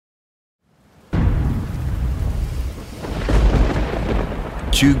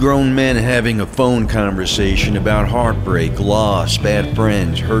Two grown men having a phone conversation about heartbreak, loss, bad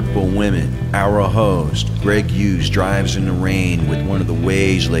friends, hurtful women. Our host, Greg Hughes, drives in the rain with one of the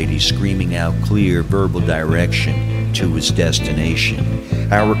Waze ladies screaming out clear verbal direction to his destination.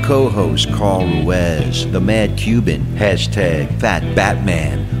 Our co-host, Carl Ruiz, the Mad Cuban, hashtag Fat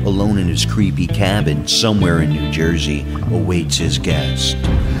Batman, alone in his creepy cabin somewhere in New Jersey, awaits his guest.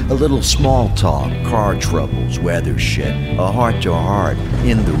 A little small talk, car troubles, weather shit, a heart-to-heart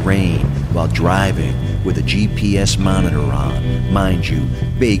in the rain while driving with a GPS monitor on, mind you,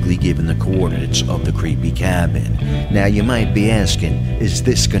 vaguely given the coordinates of the creepy cabin. Now you might be asking, is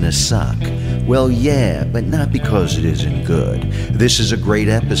this gonna suck? Well, yeah, but not because it isn't good. This is a great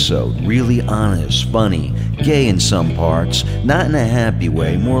episode, really honest, funny, gay in some parts, not in a happy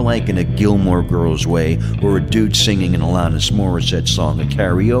way, more like in a Gilmore Girls way, or a dude singing an Alanis Morissette song at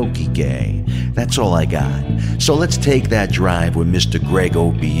karaoke gay. That's all I got. So let's take that drive with Mr. Greg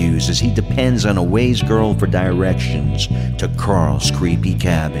Opie Hughes as he depends on a Waze girl for directions to Carl's creepy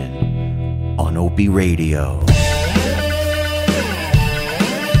cabin on Opie Radio.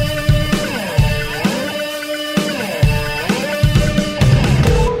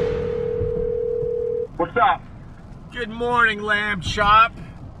 What's up? Good morning, Lamb Chop.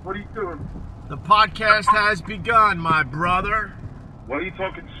 What are you doing? The podcast has begun, my brother. Why are you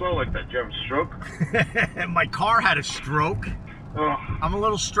talking slow like that? Did you have a stroke? My car had a stroke. Oh. I'm a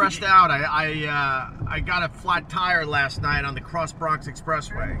little stressed out. I got a flat tire last night on the Cross Bronx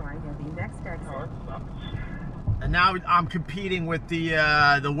Expressway. And now I'm competing with the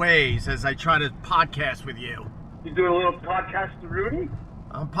Waze as I try to podcast with you. You doing a little podcast to Rudy?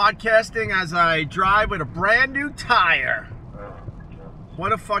 I'm podcasting as I drive with a brand new tire. Oh,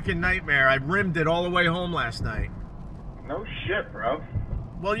 What a fucking nightmare. I rimmed it all the way home last night. no shit, bro.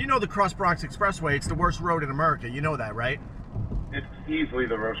 Well, you know the Cross Bronx Expressway. It's the worst road in America. You know that, right? It's easily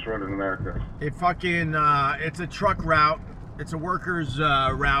the worst road in America. It fucking, it's a truck route. It's a worker's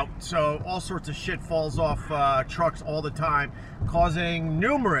route. So all sorts of shit falls off trucks all the time, causing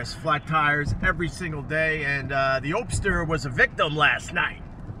numerous flat tires every single day. And the Opster was a victim last night.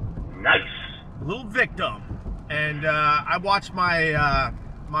 Nice. A little victim. And I watched my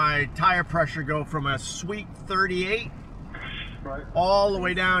my tire pressure go from a sweet 38 Right. all the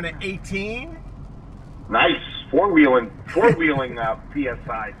way down to 18. Nice. Four-wheeling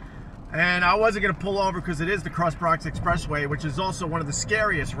PSI. And I wasn't going to pull over because it is the Cross Bronx Expressway, which is also one of the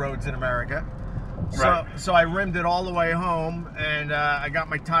scariest roads in America. Right. So I rimmed it all the way home, and I got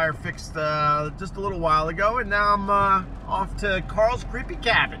my tire fixed just a little while ago, and now I'm off to Carl's creepy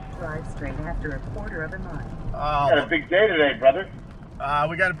cabin. Drive straight after a quarter of a mile. Got a big day today, brother.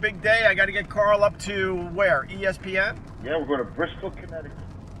 We got a big day. I got to get Carl up to where? ESPN? Yeah, we're going to Bristol, Connecticut.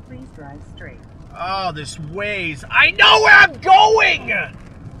 Please drive straight. Oh, this Waze. I know where I'm going!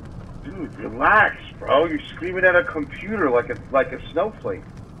 Dude, relax, bro. You're screaming at a computer like a snowflake.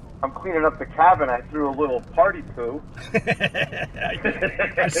 I'm cleaning up the cabin. I threw a little party poo.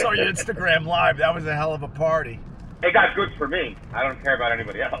 I saw your Instagram live. That was a hell of a party. It got good for me. I don't care about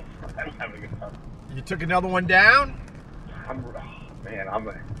anybody else. I'm having a good time. You took another one down?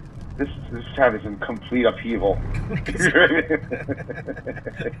 This town is in complete upheaval.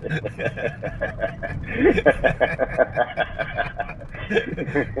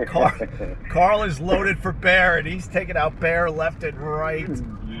 Carl is loaded for bear, and he's taking out bear left and right.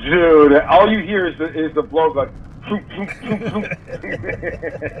 Dude, all you hear is the blow gun.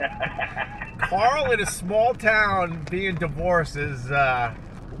 Carl in a small town being divorced is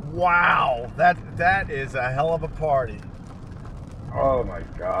wow. That is a hell of a party. Oh my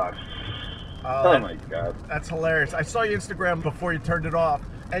gosh. Oh my god. That's hilarious. I saw your Instagram before you turned it off,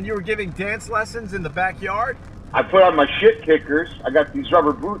 and you were giving dance lessons in the backyard? I put on my shit kickers. I got these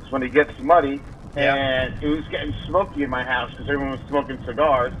rubber boots when it gets muddy, Yeah. and it was getting smoky in my house because everyone was smoking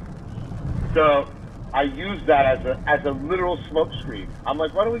cigars. So I used that as a literal smoke screen. I'm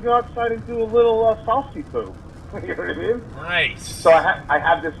like, why don't we go outside and do a little salsa poo? You know what I mean? Nice. So I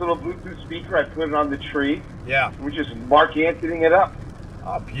have this little Bluetooth speaker. I put it on the tree. Yeah. We're just Mark Anthonying it up.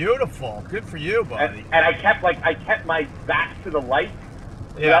 Oh, beautiful. Good for you, buddy. And I kept my back to the light.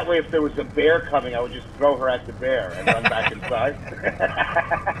 So Yeah. that way, if there was a bear coming, I would just throw her at the bear and run back inside.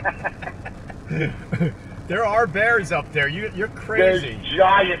 There are bears up there. You're There's crazy.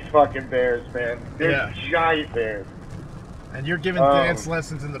 giant fucking bears, man. There's Yeah. giant bears. And you're giving dance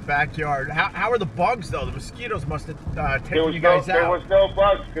lessons in the backyard. How are the bugs, though? The mosquitoes must have taken you guys out. There was no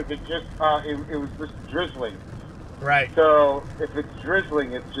bugs because it was just drizzling. Right. So if it's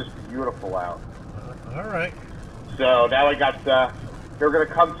drizzling, it's just beautiful out. All right. So now they're going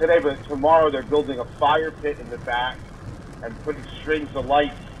to come today, but tomorrow they're building a fire pit in the back. and putting strings of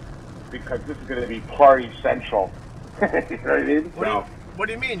lights because this is going to be party central. You know what I mean? What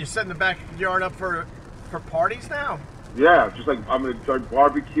do you mean? You're setting the backyard up for parties now? Yeah, just like I'm going to start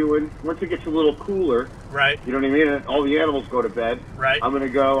barbecuing. Once it gets a little cooler, Right. you know what I mean? And all the animals go to bed. Right. I'm going to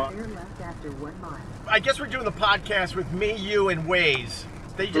go. Turn left after 1 mile. I guess we're doing the podcast with me, you, and Waze.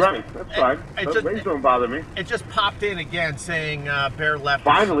 They just, Right, that's fine. Waves don't bother me. It just popped in again saying Bear left.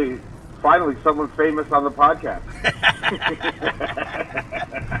 Finally, someone famous on the podcast.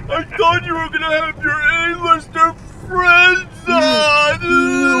 I thought you were going to have your A-lister friends on.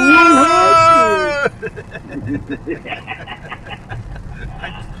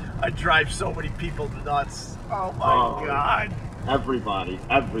 I drive so many people nuts. Oh my God. Everybody.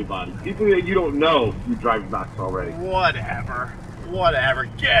 People that you don't know, you drive nuts already. Whatever.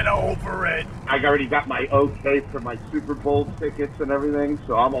 Get over it. I already got my okay for my Super Bowl tickets and everything,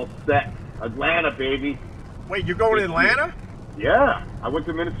 so I'm all set. Atlanta, baby. Wait, you're going to Atlanta? Yeah. I went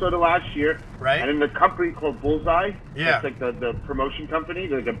to Minnesota last year. Right. And in the company called Bullseye. Yeah. It's like the promotion company.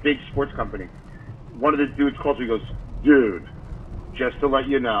 They're like a big sports company. One of the dudes calls me and goes, dude, just to let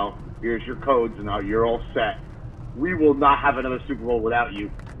you know, here's your codes and now you're all set. We will not have another Super Bowl without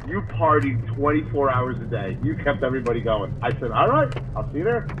you. You partied 24 hours a day. You kept everybody going. I said, all right, I'll see you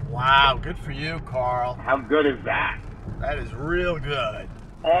there. Wow, good for you, Carl. How good is that? That is real good.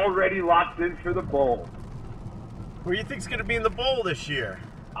 Already locked in for the bowl. Who do you think's going to be in the bowl this year?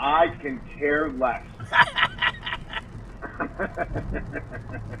 I can care less.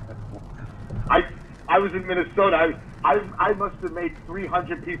 I was in Minnesota. I must have made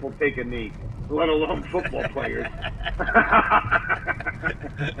 300 people take a knee, let alone football players.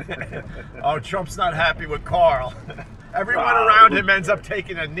 Oh, Trump's not happy with Carl. Everyone around him ends up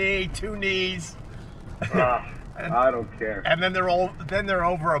taking a knee, 2 knees. I don't care. And then they're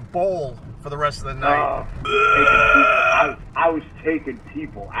over a bowl for the rest of the night. I was taking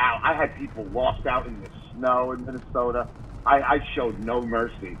people out. I had people lost out in the snow in Minnesota. I showed no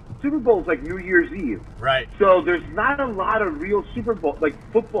mercy. Super Bowl's like New Year's Eve. Right. So there's not a lot of real Super Bowl, like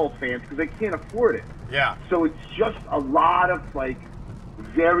football fans, because they can't afford it. Yeah. So it's just a lot of like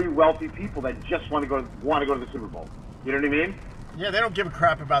very wealthy people that just want to go to the Super Bowl. You know what I mean? Yeah, they don't give a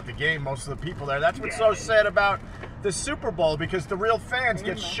crap about the game, most of the people there. That's what's so sad about the Super Bowl, because the real fans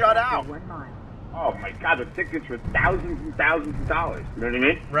get shut out. 1 mile. Oh my God, the tickets were thousands and thousands of dollars. You know what I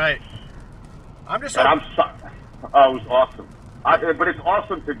mean? Right. I'm just. And I'm sorry. Oh, it was awesome. But it's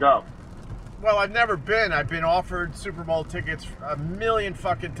awesome to go. Well, I've never been. I've been offered Super Bowl tickets a million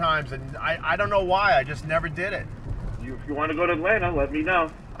fucking times, and I don't know why. I just never did it. If you want to go to Atlanta, let me know.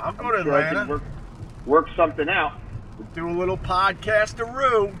 I'll go to sure I Atlanta. can work something out. Do a little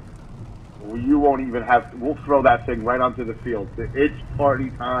podcast-a-roo. Well, you won't even have. We'll throw that thing right onto the field. It's party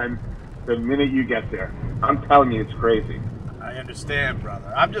time the minute you get there. I'm telling you, it's crazy. I understand,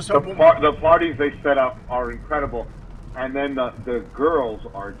 brother. I'm just The hoping. the parties they set up are incredible, and then the girls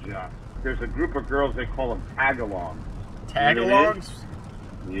are just. There's a group of girls they call them tag-alongs. Tag-alongs?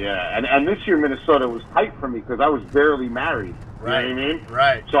 Yeah, and this year Minnesota was tight for me because I was barely married. Right. You know what I mean?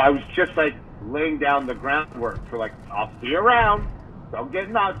 Right. So I was just like laying down the groundwork for like, I'll see you around. Don't get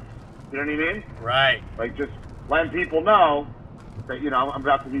nuts. You know what I mean? Right. Like just letting people know that, you know, I'm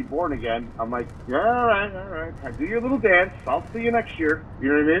about to be born again. I'm like, yeah, all right. Do your little dance. I'll see you next year. You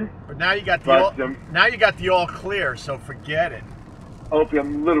know what I mean? But now you got But, you got the all clear, so forget it. Opie,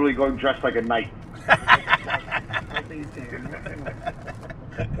 I'm literally going dressed like a knight. Please turn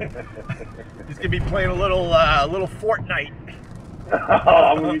He's gonna be playing a little Fortnite.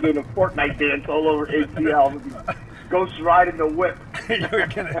 I'm going to be doing a Fortnite dance all over ATL. I'm gonna be ghost riding the whip.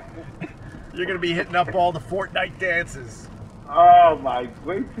 You're gonna be hitting up all the Fortnite dances. Oh my!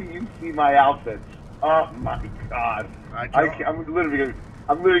 Wait till you see my outfits. Oh my God! I'm literally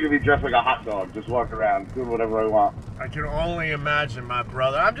gonna be dressed like a hot dog, just walking around, doing whatever I want. I can only imagine, my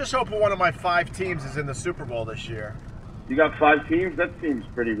brother. I'm just hoping one of my 5 teams is in the Super Bowl this year. You got 5 teams? That seems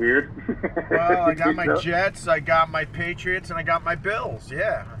pretty weird. Well, I got my Jets, I got my Patriots, and I got my Bills.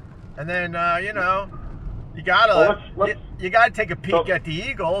 Yeah, and then you know, you gotta you gotta take a peek at the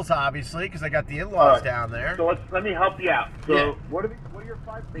Eagles, obviously, because I got the in-laws down there. So let me help you out. So Yeah. what are your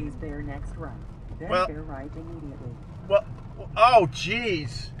 5 Please bear next right. Then Well- bear right immediately. Well, oh,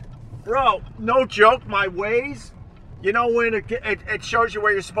 jeez. Bro, no joke, my Waze, you know when it shows you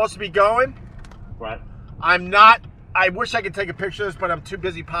where you're supposed to be going? What? I wish I could take a picture of this, but I'm too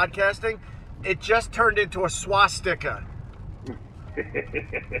busy podcasting. It just turned into a swastika.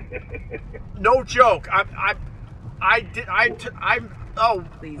 No joke. Oh,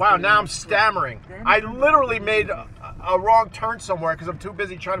 wow, now I'm stammering. I literally made a wrong turn somewhere because I'm too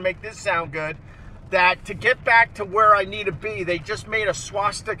busy trying to make this sound good. that to get back to where I need to be, they just made a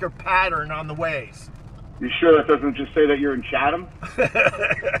swastika pattern on the Waze. You sure that doesn't just say that you're in Chatham?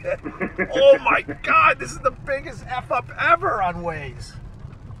 Oh my God, this is the biggest F up ever on Waze.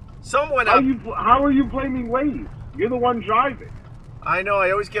 Someone up. How are you blaming Waze? You're the one driving. I know,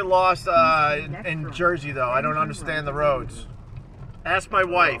 I always get lost in Jersey though. I don't understand the roads. Ask my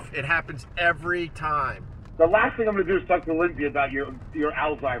wife. It happens every time. The last thing I'm going to do is talk to Lindsay about your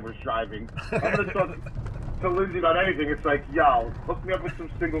Alzheimer's driving. I'm going to talk to Lindsay about anything. It's like, yo, hook me up with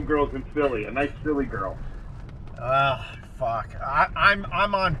some single girls in Philly. A nice Philly girl. Fuck.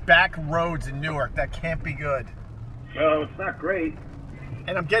 I'm on back roads in Newark. That can't be good. No, it's not great.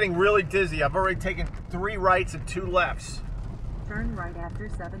 And I'm getting really dizzy. I've already taken 3 rights and 2 lefts. Turn right after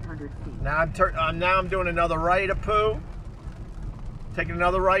 700 feet. Now I'm doing another right, Apu. Taking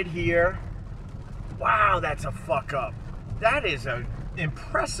another right here. Wow, that's a fuck up. That is an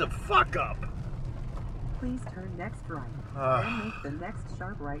impressive fuck up. Please turn next right. Then make the next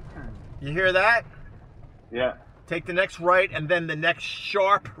sharp right turn. You hear that? Yeah. Take the next right and then the next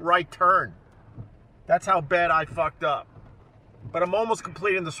sharp right turn. That's how bad I fucked up. But I'm almost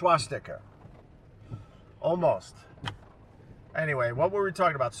completing the swastika. Almost. Anyway, what were we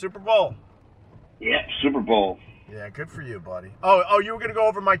talking about? Super Bowl? Yeah, Super Bowl. Yeah, good for you, buddy. Oh, you were going to go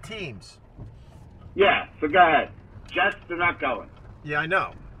over my teams. Yeah, so go ahead. Jets, they're not going. Yeah, I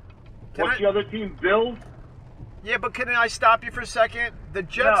know. What's the other team, Bills? Yeah, but can I stop you for a second? The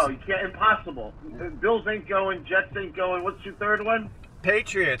Jets... No, you can't. Impossible. The Bills ain't going. Jets ain't going. What's your third one?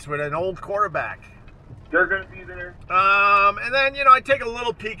 Patriots with an old quarterback. They're going to be there. And then, I take a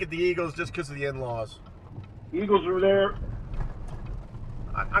little peek at the Eagles just because of the in-laws. Eagles are there.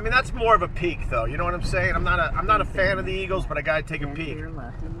 I mean, that's more of a peek, though. You know what I'm saying? I'm not a fan of the Eagles, but I gotta take a peek.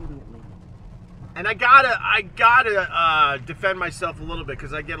 Left immediately. And I gotta defend myself a little bit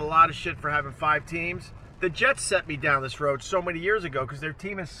because I get a lot of shit for having 5 teams. The Jets set me down this road so many years ago because their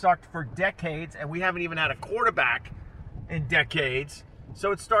team has sucked for decades, and we haven't even had a quarterback in decades.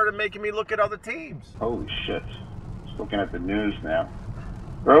 So it started making me look at other teams. Holy shit. Just looking at the news now.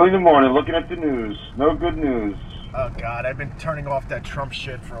 Early in the morning, looking at the news. No good news. Oh, God, I've been turning off that Trump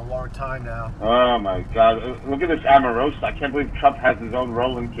shit for a long time now. Oh, my God. Look at this Omarosa. I can't believe Trump has his own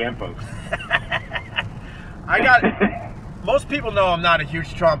Roland Campos. Most people know I'm not a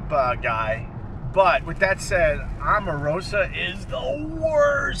huge Trump guy, but with that said, Omarosa is the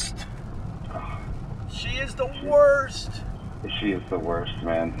worst. She is the worst. She is the worst,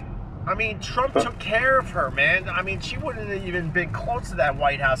 man. I mean, Trump took care of her, man. I mean, she wouldn't have even been close to that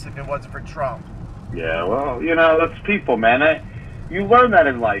White House if it wasn't for Trump. Yeah, well, that's people, man. You learn that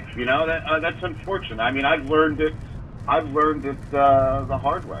in life, that's unfortunate. I mean, I've learned it the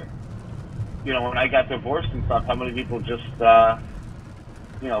hard way. When I got divorced and stuff, how many people just,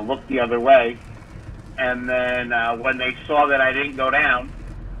 looked the other way. And then when they saw that I didn't go down,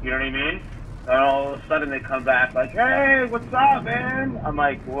 you know what I mean? And all of a sudden they come back like, hey, what's up, man? I'm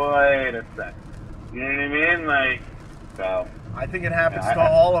like, wait a sec. You know what I mean? Like, so... I think it happens to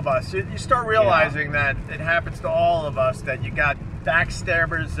all of us. You start realizing that it happens to all of us, that you got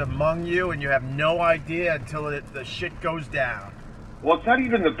backstabbers among you and you have no idea until the shit goes down. Well, it's not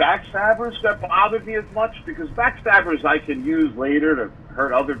even the backstabbers that bother me as much, because backstabbers I can use later to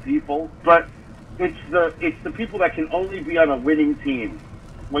hurt other people, but it's the people that can only be on a winning team.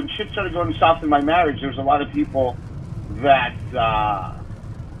 When shit started going south in my marriage, there's a lot of people that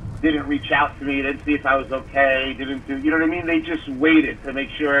didn't reach out to me, didn't see if I was okay, didn't do, you know what I mean? They just waited to make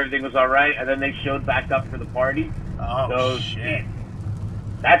sure everything was all right, and then they showed back up for the party. Oh, shit.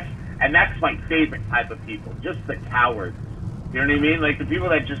 That's my favorite type of people, just the cowards. You know what I mean? Like the people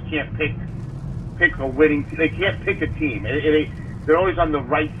that just can't pick a winning team. They can't pick a team. They're always on the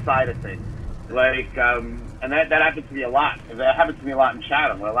right side of things. Like, and that happens to me a lot. That happens to me a lot in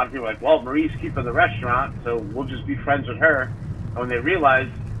Chatham, where a lot of people are like, well, Marie's keeping the restaurant, so we'll just be friends with her. And when they realize,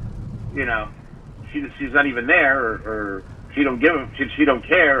 she's not even there, or she don't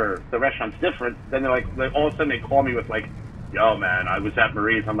care, or the restaurant's different, then they're like all of a sudden they call me with like, yo man, I was at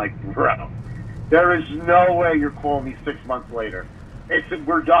Marie's. I'm like, bro, there is no way you're calling me 6 months later.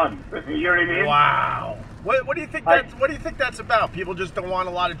 We're done. You know what I mean? Wow. What do you think what do you think that's about? People just don't want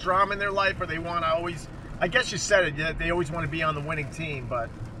a lot of drama in their life, or they want to always, I guess you said it, yeah, they always want to be on the winning team, but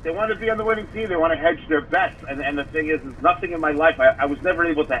they want to be on the winning team. They want to hedge their bets. And the thing is nothing in my life, I was never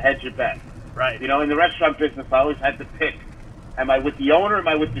able to hedge a bet. Right. In the restaurant business, I always had to pick. Am I with the owner or am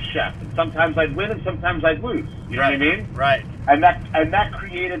I with the chef? And sometimes I'd win and sometimes I'd lose. You know what I mean? Right. And that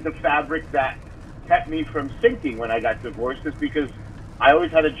created the fabric that kept me from sinking when I got divorced, is because I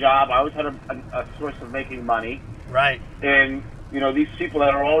always had a job. I always had a source of making money. Right. And You know, these people that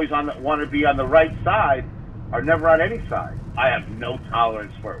are always want to be on the right side are never on any side. I have no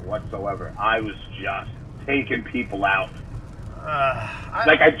tolerance for it whatsoever. I was just taking people out.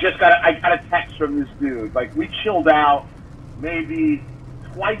 I got a text from this dude. Like, we chilled out maybe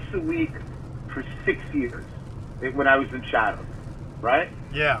twice a week for 6 years when I was in Chatham, right?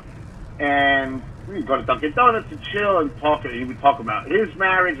 Yeah. And we'd go to Dunkin' Donuts and chill and talk. He would talk about his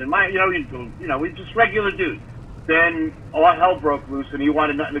marriage and my, we just regular dudes. Then all hell broke loose, and he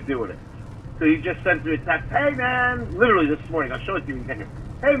wanted nothing to do with it. So he just sent me a text. Hey man, literally this morning. I'll show it to you in a second.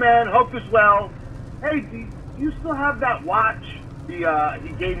 Hey man, hope as well. Hey, do you still have that watch? He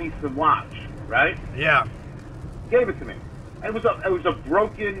gave me some watch, right? Yeah. Gave it to me. It was a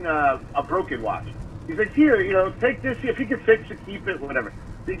broken watch. He's like, here, take this. If you can fix it, keep it, whatever.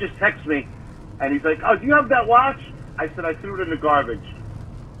 So he just texts me, and he's like, oh, do you have that watch? I said, I threw it in the garbage.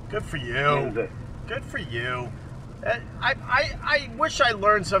 Good for you. Good for you. I wish I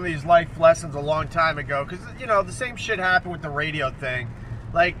learned some of these life lessons a long time ago, because, the same shit happened with the radio thing.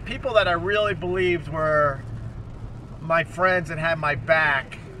 Like, people that I really believed were my friends and had my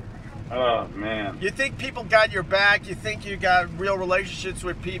back. Oh, man. You think people got your back, you think you got real relationships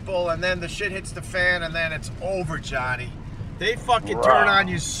with people, and then the shit hits the fan, and then it's over, Johnny. They fucking turn on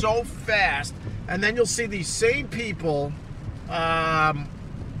you so fast, and then you'll see these same people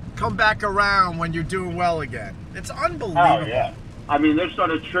come back around when you're doing well again. It's unbelievable. Oh, yeah. I mean, they're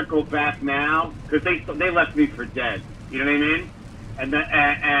starting to trickle back now, because they left me for dead. You know what I mean?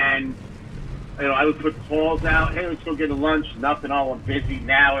 And I would put calls out, hey, let's go get a lunch. Nothing, I'm busy.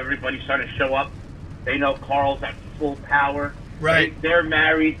 Now everybody's starting to show up. They know Carl's at full power. Right. They're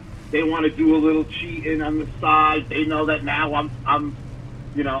married. They want to do a little cheating on the side. They know that now I'm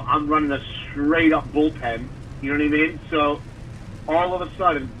running a straight up bullpen. You know what I mean? So all of a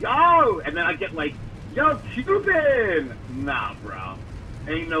sudden, and then I get like, yo, Cuban. Nah, bro.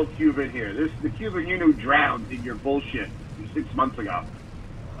 Ain't no Cuban here. The Cuban you knew drowned in your bullshit 6 months ago.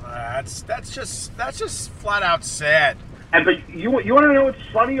 That's just flat out sad. But you want to know what's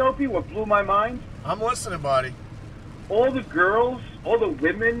funny, Opie? What blew my mind? I'm listening, buddy. All the girls, all the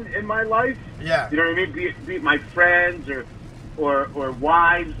women in my life, yeah, you know what I mean? Be it my friends or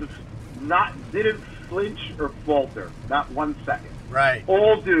wives, didn't flinch or falter, not 1 second. Right.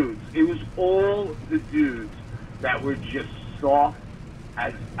 All dudes. It was all the dudes that were just soft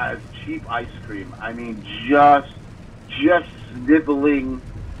as cheap ice cream. I mean, just sniveling,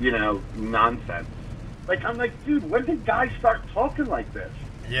 nonsense. Like, I'm like, dude, when did guys start talking like this?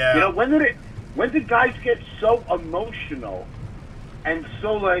 Yeah. When did guys get so emotional and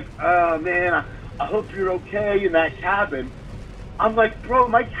so like, oh man, I hope you're okay in that cabin? I'm like, bro,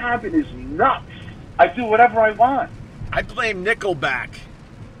 my cabin is nuts. I do whatever I want. I blame Nickelback.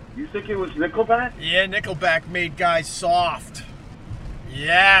 You think it was Nickelback? Yeah, Nickelback made guys soft.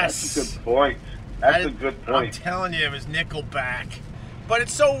 Yes. That's a good point. That's a good point. I'm telling you, it was Nickelback. But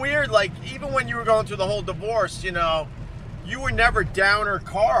it's so weird, like, even when you were going through the whole divorce, you were never downer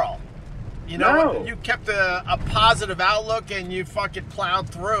Carl. No. You kept a positive outlook and you fucking plowed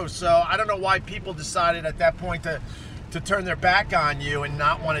through. So I don't know why people decided at that point to turn their back on you and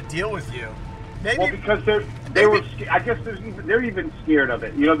not want to deal with you. Maybe, well, because they were. I guess they're even scared of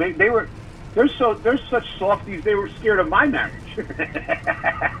it. They're such softies. They were scared of my marriage.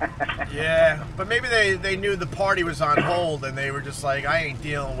 Yeah, but maybe they knew the party was on hold and they were just like, I ain't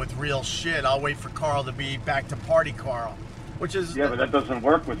dealing with real shit. I'll wait for Carl to be back to party Carl. Which is but that doesn't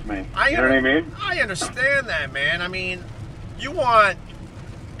work with me. You know what I mean? I understand that, man. I mean, you want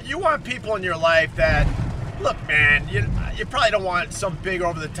people in your life that, look, man, you probably don't want some big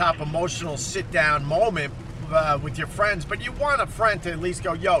over-the-top emotional sit-down moment with your friends, but you want a friend to at least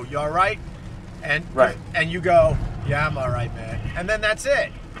go, yo, you all right? And right. And you go, yeah, I'm all right, man. And then that's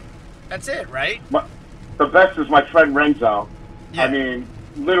it. That's it, right? The best is my friend Renzo. Yeah. I mean,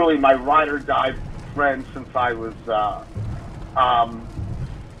 literally my ride or die friend since I was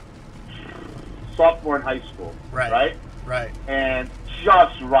sophomore in high school. Right. Right. And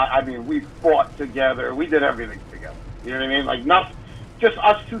just right. I mean, we fought together. We did everything together. You know what I mean? Like, just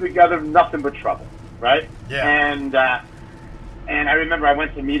us two together, nothing but trouble. Right? Yeah. And I remember I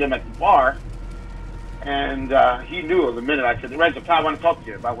went to meet him at the bar, and he knew the minute I said, Renzo, pal, I want to talk to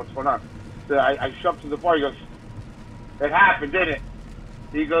you about what's going on. So I show up to the bar. He goes, it happened, didn't it?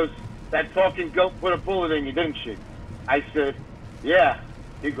 He goes, that talking goat put a bullet in you, didn't she? I said, yeah.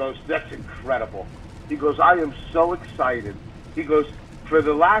 He goes, that's incredible. He goes, I am so excited. He goes, for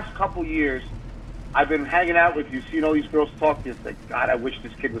the last couple years, I've been hanging out with you, seeing all these girls talk to you. It's like, God, I wish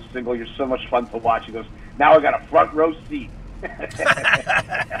this kid was single. You're so much fun to watch. He goes, now I got a front row seat.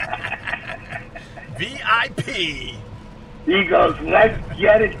 VIP. He goes, let's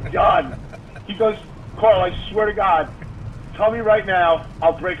get it done. He goes, Carl, I swear to God, tell me right now,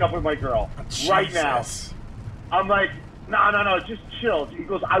 I'll break up with my girl. Right now. Jesus. I'm like, no, just chill. He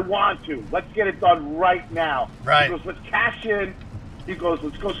goes, I want to. Let's get it done right now. Right. He goes, let's cash in. He goes,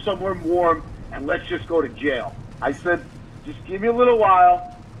 let's go somewhere warm and let's just go to jail. I said, just give me a little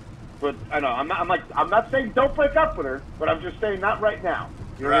while. But I know, I'm not saying don't break up with her, but I'm just saying not right now.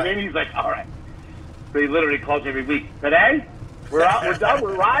 You know what I mean? He's like, all right. So he literally calls every week. Today? We're out, we're done,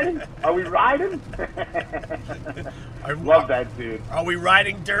 we're riding? Are we riding? I love that dude. Are we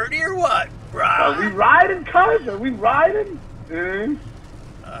riding dirty or what? Are we riding, cuz? Are we riding?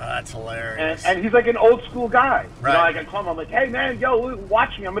 That's hilarious. And he's like an old school guy. Right. You know, like I call him, I'm like, hey man, yo,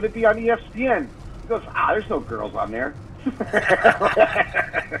 watch me, I'm going to be on ESPN. He goes, there's no girls on there.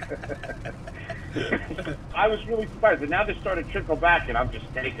 I was really surprised, but now they started to trickle back, and I'm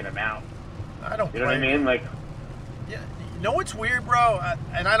just taking them out. I don't. You know what I mean? Like, yeah. You know what's weird, bro?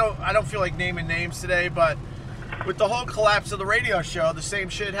 And I don't feel like naming names today, but with the whole collapse of the radio show, the same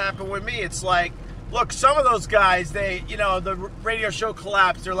shit happened with me. It's like, look, some of those guys, the radio show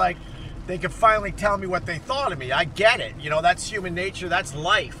collapsed. They're like, they could finally tell me what they thought of me. I get it. You know, that's human nature. That's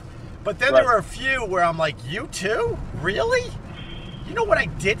life. But then there were a few where I'm like, you too? Really? You know what I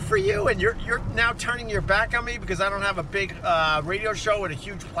did for you? And you're now turning your back on me because I don't have a big radio show with a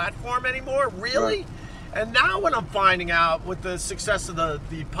huge platform anymore? Really? Right. And now when I'm finding out with the success of the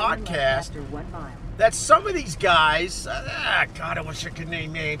podcast, that some of these guys, God, I wish I could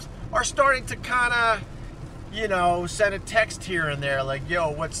name names, are starting to kind of, send a text here and there like,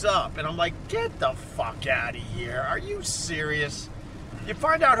 yo, what's up? And I'm like, get the fuck out of here. Are you serious? You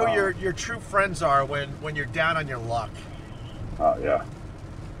find out who your true friends are when you're down on your luck. Oh yeah,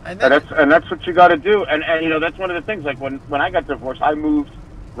 and that's what you got to do. And that's one of the things. Like when I got divorced, I moved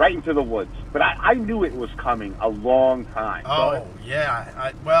right into the woods, but I knew it was coming a long time. Oh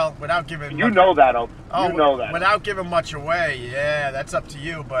yeah, without giving know that. Without giving much away, yeah, that's up to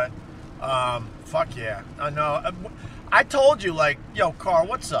you. But fuck yeah, no. I told you like, yo, Carl,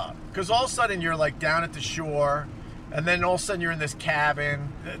 what's up? Because all of a sudden you're like down at the shore. And then all of a sudden you're in this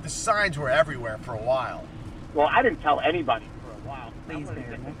cabin. The signs were everywhere for a while. Well, I didn't tell anybody for a while.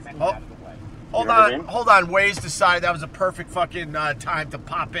 Hold on. Waze decided that was a perfect fucking time to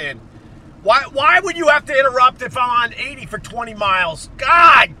pop in. Why would you have to interrupt if I'm on 80 for 20 miles?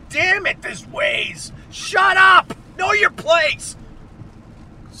 God damn it, this Waze. Shut up. Know your place.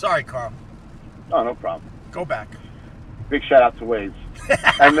 Sorry, Carl. Oh, no problem. Go back. Big shout out to Waze.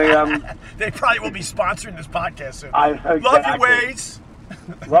 And they probably will be sponsoring this podcast soon. Exactly. Love you, Waze.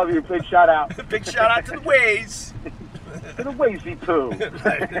 Love you. Big shout out. Big shout out to the Waze. To the Wazy poo.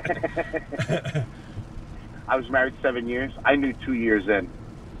 I was married 7 years. I knew 2 years in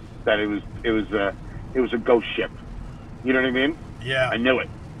that it was a ghost ship. You know what I mean? Yeah. I knew it.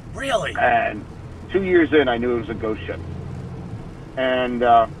 Really? And 2 years in, I knew it was a ghost ship. And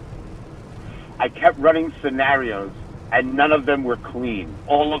I kept running scenarios. And none of them were clean.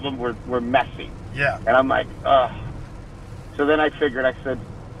 All of them were messy. Yeah. And I'm like, ugh. So then I said,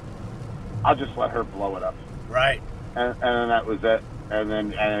 I'll just let her blow it up. Right. And then that was it. And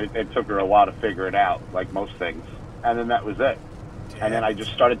then it took her a while to figure it out, like most things. And then that was it. Damn. And then I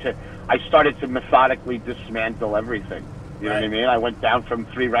started to methodically dismantle everything. You know what I mean? I went down from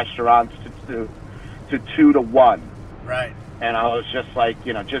 3 restaurants to 2 to 1. Right. And I was just like,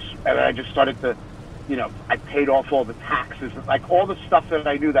 and I just started to, I paid off all the taxes, like all the stuff that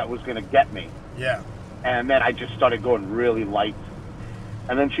I knew that was going to get me. Yeah. And then I just started going really light.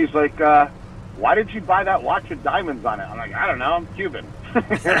 And then she's like, why did you buy that watch with diamonds on it? I'm like, I don't know, I'm Cuban.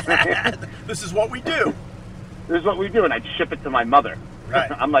 This is what we do. This is what we do. And I'd ship it to my mother.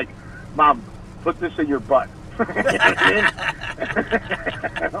 Right. I'm like, Mom, put this in your butt.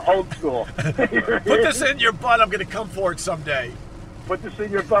 Old school. Put this in your butt, I'm going to come for it someday. Put this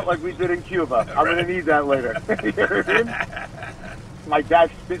in your butt like we did in Cuba. I'm going to need that later. You know what I mean? My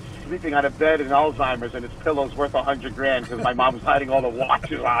dad's sleeping on a bed in Alzheimer's, and his pillow's worth $100,000 because my mom was hiding all the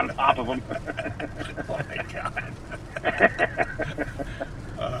watches on top of him. Oh my God!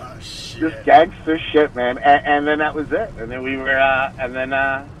 Oh shit! Just gangster shit, man. And then that was it. And then we were,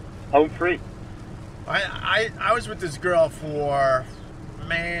 home free. I was with this girl for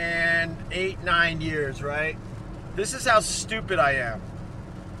 8-9 years, right? This is how stupid I am.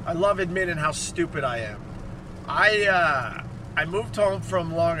 I love admitting how stupid I am. I moved home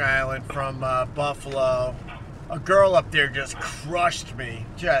from Long Island, from Buffalo. A girl up there just crushed me.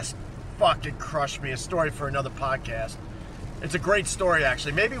 Just fucking crushed me. A story for another podcast. It's a great story,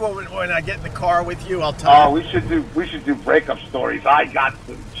 actually. Maybe when I get in the car with you, I'll tell you. We should do breakup stories. I got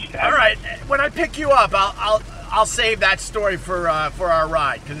some shit. All right. When I pick you up, I'll save that story for our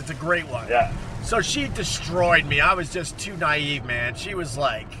ride because it's a great one. Yeah. So she destroyed me. I was just too naive, man. She was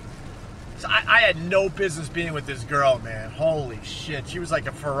like, I had no business being with this girl, man. Holy shit. She was like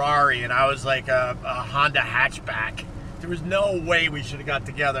a Ferrari and I was like a Honda hatchback. There was no way we should have got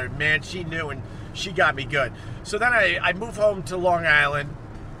together. Man, she knew and she got me good. So then I moved home to Long Island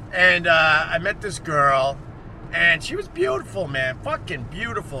and I met this girl and she was beautiful, man. Fucking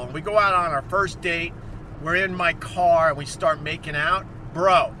beautiful. And we go out on our first date. We're in my car and we start making out.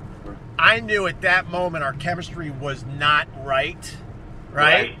 Bro, I knew at that moment our chemistry was not right?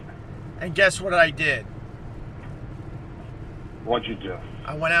 And guess what I did? What'd you do?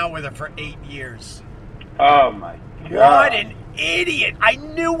 I went out with her for 8 years. Oh my God. What an idiot. I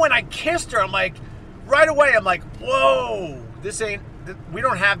knew when I kissed her, I'm like, right away, I'm like, whoa, we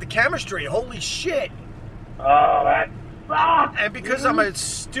don't have the chemistry. Holy shit. Oh, that sucks. And because I'm a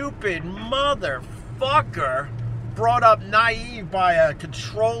stupid motherfucker, brought up naive by a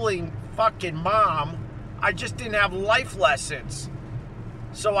controlling fucking mom, I just didn't have life lessons.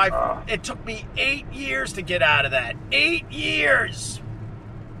 So it took me 8 years to get out of that. 8 years.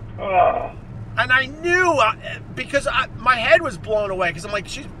 Oh. And I knew because my head was blown away because I'm like,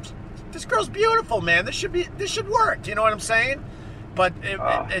 this girl's beautiful, man. This should work. You know what I'm saying? But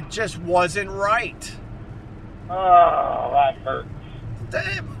it just wasn't right. Oh, that hurts.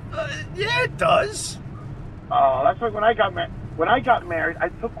 Yeah, it does. Oh, that's like when I got married. When I got married, I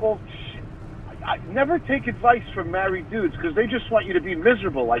took all shit. I never take advice from married dudes because they just want you to be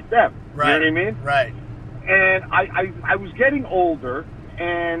miserable like them. Right. You know what I mean? Right. And I was getting older,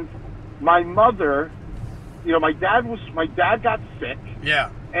 and my mother, you know, my dad got sick.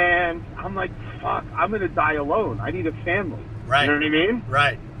 Yeah. And I'm like, fuck, I'm gonna die alone. I need a family. Right. You know what I mean?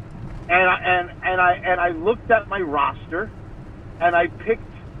 Right. And I looked at my roster, and I picked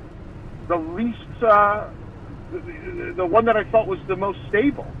the least, the one that I thought was the most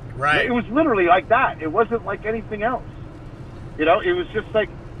stable. Right. It was literally like that. It wasn't like anything else. You know, it was just like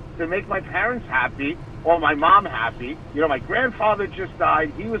to make my parents happy or my mom happy. You know, my grandfather just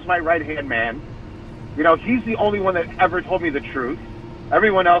died. He was my right-hand man. You know, he's the only one that ever told me the truth.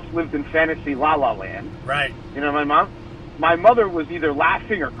 Everyone else lived in fantasy la-la land. Right. You know, my mother was either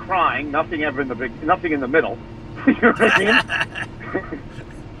laughing or crying. Nothing in the middle. You know what I mean?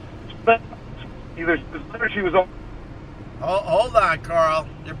 But either she was. Hold on, Carl.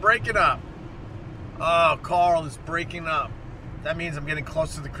 You're breaking up. Oh, Carl is breaking up. That means I'm getting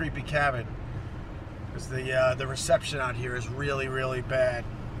close to the creepy cabin. Because the reception out here is really, really bad.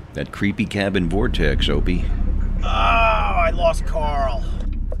 That creepy cabin vortex, Opie. Oh, I lost Carl.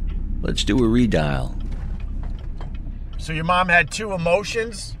 Let's do a redial. So your mom had two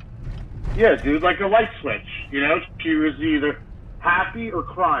emotions? Yeah, dude, like a light switch. You know, she was either happy or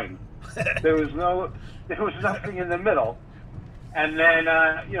crying. There was nothing in the middle. And then,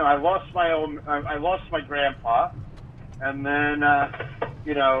 you know, I lost my grandpa, and then,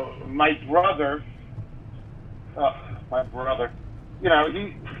 you know, my brother. You know,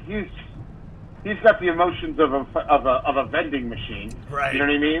 he's got the emotions of a vending machine. Right. You know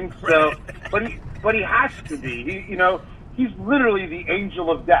what I mean? Right. So, but he has to be. You know, he's literally the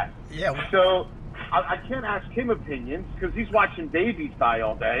angel of death. Yeah. So I can't ask him opinions because he's watching babies die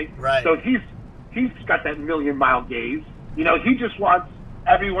all day. Right. So he's got that million-mile gaze. You know, he just wants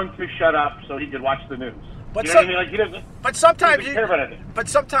everyone to shut up so he can watch the news. But you know what I mean? Like he doesn't. But sometimes care about anything. But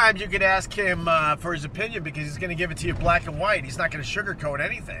sometimes you could ask him for his opinion because he's going to give it to you black and white. He's not going to sugarcoat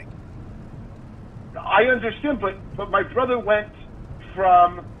anything. I understand, but my brother went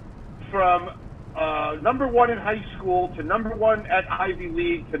from number one in high school to number one at Ivy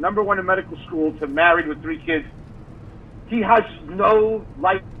League to number one in medical school to married with 3 kids. He has no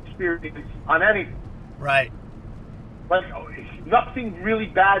life experience on anything. Right. Like nothing really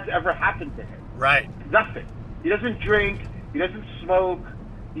bad's ever happened to him. Right. Nothing. He doesn't drink. He doesn't smoke.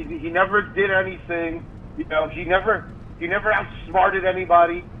 He never did anything. You know, he never outsmarted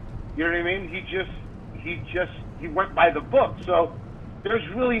anybody. You know what I mean? He went by the book. So there's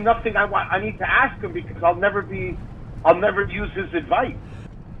really nothing I need to ask him because I'll never use his advice.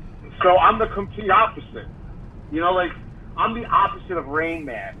 So I'm the complete opposite. You know, like I'm the opposite of Rain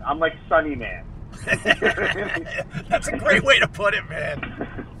Man. I'm like Sunny Man. That's a great way to put it, man.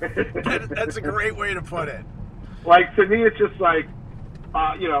 That's a great way to put it. Like to me, it's just like,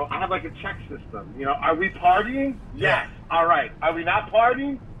 you know, I have like a check system. You know, are we partying? Yeah. Yes. All right. Are we not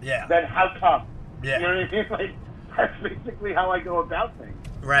partying? Yeah. Then how come? Yeah. You know what I mean? Like that's basically how I go about things.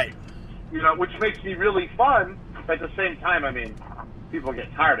 Right. You know, which makes me really fun. But at the same time, I mean, people get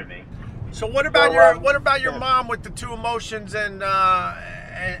tired of me. So what about your mom with the two emotions and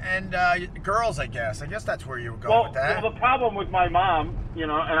girls? I guess that's where you were going with that. Well, the problem with my mom,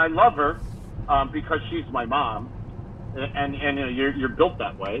 and I love her because she's my mom, and you're built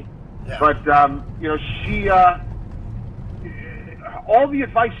that way. Yeah. But she all the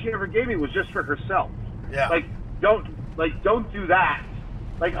advice she ever gave me was just for herself. Yeah. Don't do that.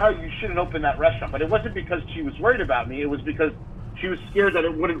 You shouldn't open that restaurant. But it wasn't because she was worried about me. It was because she was scared that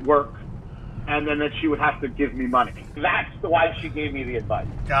it wouldn't work, and then that she would have to give me money. That's why she gave me the advice.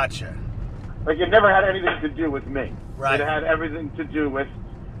 Gotcha. It never had anything to do with me. Right. It had everything to do with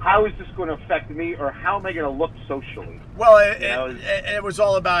how is this going to affect me, or how am I going to look socially? Well, it was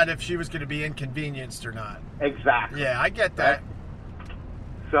all about if she was going to be inconvenienced or not. Exactly. Yeah, I get that.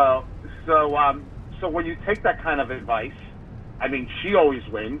 So when you take that kind of advice, I mean, she always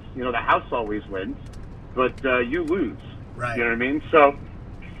wins. The house always wins, but you lose. Right. You know what I mean? So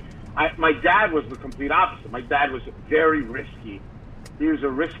my dad was the complete opposite. My dad was very risky. He was a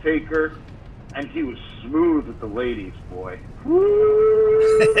risk taker, and he was smooth with the ladies, boy.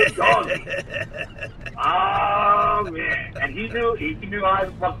 Woo, dog. Oh man! And he knew I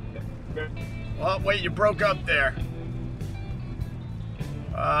was fucking. Oh wait, you broke up there.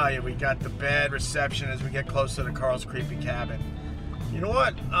 Ah, yeah, we got the bad reception as we get closer to Carl's Creepy Cabin. You know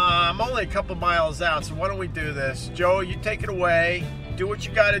what? I'm only a couple miles out, so why don't we do this? Joe, you take it away. Do what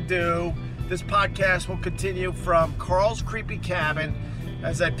you got to do. This podcast will continue from Carl's Creepy Cabin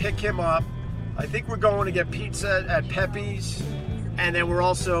as I pick him up. I think we're going to get pizza at Pepe's, and then we're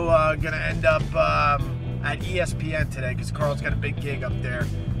also going to end up at ESPN today because Carl's got a big gig up there.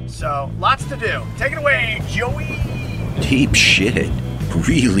 So, lots to do. Take it away, Joey. Deep shit.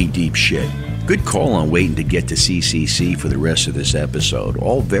 Really deep shit. Good call on waiting to get to CCC for the rest of this episode.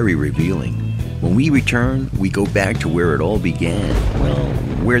 All very revealing. When we return, we go back to where it all began. Well,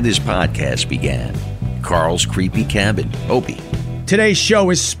 where this podcast began. Carl's Creepy Cabin. Opie. Today's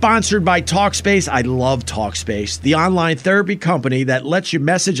show is sponsored by Talkspace. I love Talkspace, the online therapy company that lets you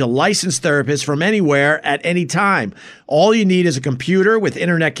message a licensed therapist from anywhere at any time. All you need is a computer with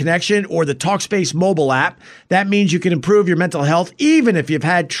internet connection or the Talkspace mobile app. That means you can improve your mental health even if you've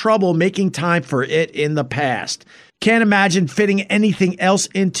had trouble making time for it in the past. Can't imagine fitting anything else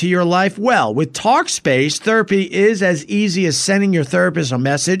into your life? Well, with Talkspace, therapy is as easy as sending your therapist a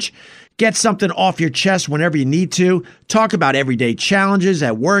message. Get something off your chest whenever you need to. Talk about everyday challenges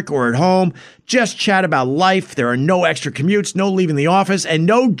at work or at home. Just chat about life. There are no extra commutes, no leaving the office, and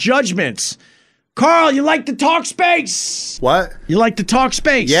no judgments. Carl, you like to talk space? What? You like to talk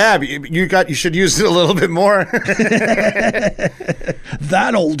space? Yeah, you should use it a little bit more.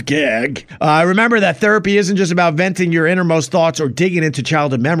 That old gag. Remember that therapy isn't just about venting your innermost thoughts or digging into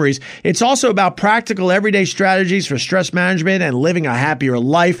childhood memories. It's also about practical everyday strategies for stress management and living a happier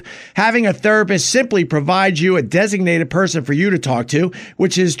life. Having a therapist simply provides you a designated person for you to talk to,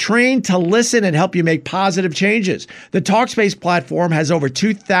 which is trained to listen and help you make positive changes. The Talkspace platform has over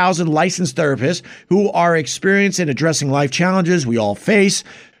 2,000 licensed therapists who are experienced in addressing life challenges we all face.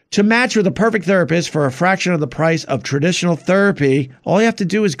 To match with the perfect therapist for a fraction of the price of traditional therapy, all you have to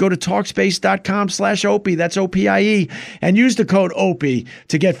do is go to Talkspace.com/Opie, that's OPIE, and use the code Opie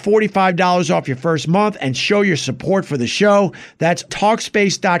to get $45 off your first month and show your support for the show. That's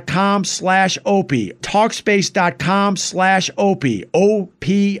Talkspace.com/Opie, Talkspace.com/Opie,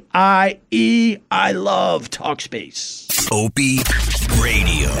 OPIE. I love Talkspace. Opie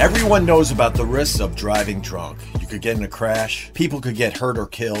Radio. Everyone knows about the risks of driving drunk. You could get in a crash, people could get hurt or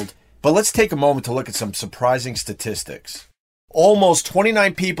killed. But let's take a moment to look at some surprising statistics. Almost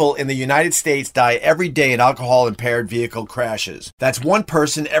 29 people in the United States die every day in alcohol-impaired vehicle crashes. That's one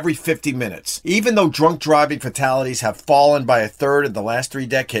person every 50 minutes. Even though drunk driving fatalities have fallen by a third in the last 3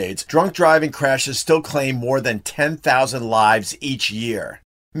 decades, drunk driving crashes still claim more than 10,000 lives each year.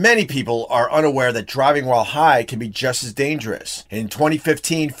 Many people are unaware that driving while high can be just as dangerous. In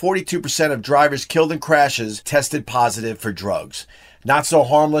 2015, 42% of drivers killed in crashes tested positive for drugs. Not so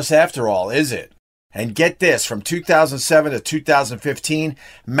harmless after all, is it? And get this, from 2007 to 2015,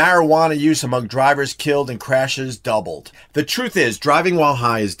 marijuana use among drivers killed in crashes doubled. The truth is, driving while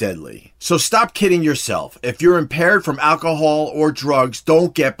high is deadly. So stop kidding yourself. If you're impaired from alcohol or drugs,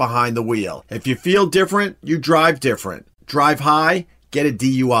 don't get behind the wheel. If you feel different, you drive different. Drive high, get a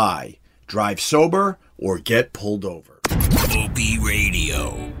DUI. Drive sober, or get pulled over. Opie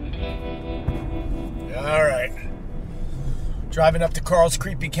Radio. All right. Driving up to Carl's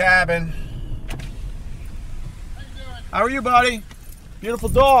Creepy Cabin. How are you, buddy? Beautiful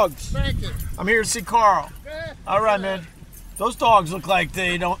dogs. Thank you. I'm here to see Carl. Yeah. All right, man. Those dogs look like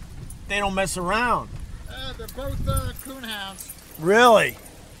they don't mess around. They're both coonhounds. Really?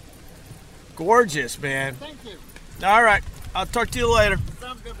 Gorgeous, man. Thank you. All right. I'll talk to you later.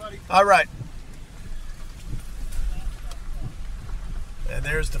 Sounds good, buddy. All right. And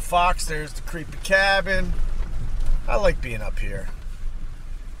there's the Fox. There's the creepy cabin. I like being up here.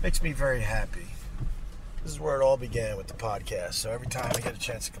 Makes me very happy. This is where it all began with the podcast. So every time I get a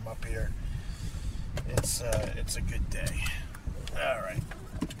chance to come up here, it's a good day. All right.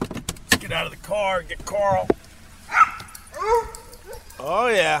 Let's get out of the car and get Carl. Oh,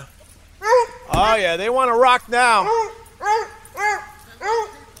 yeah. Oh, yeah. They want to rock now.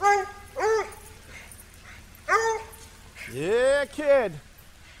 Yeah, kid.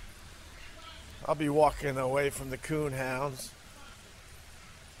 I'll be walking away from the coon hounds.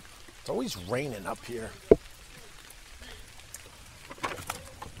 It's always raining up here.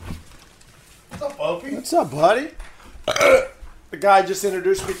 What's up, Opie? What's up, buddy? The guy just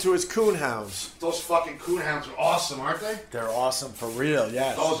introduced me to his coon hounds. Those fucking coon hounds are awesome, aren't they? They're awesome for real,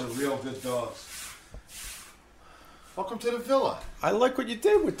 yes. Those are real good dogs. Welcome to the villa. I like what you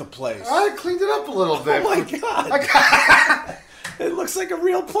did with the place. I cleaned it up a little bit. Oh my god! It looks like a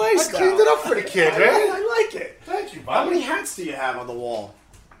real place. I cleaned it up for the kid, man. I like it. Thank you, How buddy. many hats do you have on the wall?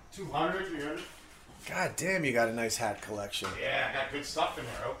 200, 300. God damn, you got a nice hat collection. Yeah, I got good stuff in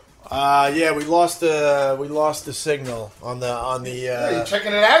there, Ope. Yeah, we lost the signal on the. Hey, you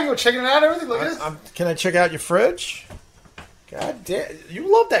checking it out? You were checking it out, everything? Look at this. Can I check out your fridge? God damn,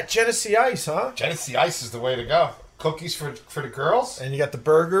 you love that Genesee ice, huh? Genesee Ice is the way to go. Cookies for the girls. And you got the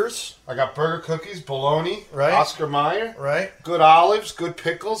burgers, I got burger cookies, bologna, Right. Oscar Mayer, right? good olives, good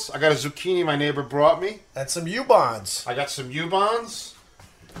pickles. I got a zucchini my neighbor brought me. And some U-Bonds. I got some U-Bonds,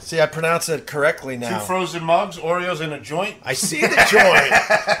 See, I pronounce it correctly now. 2 frozen mugs, Oreos in a joint. I see the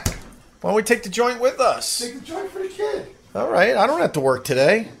joint. Why don't we take the joint with us? Take the joint for the kid. All right, I don't have to work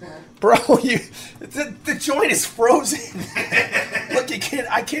today. Bro, the joint is frozen. Look,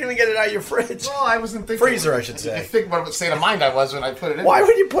 I can't even get it out of your fridge. Well, I wasn't thinking. Freezer, I should say. I think what state of mind I was when I put it in. Why there.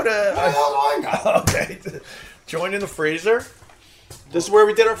 would you put What the hell do I know? Okay. Joint in the freezer. This is where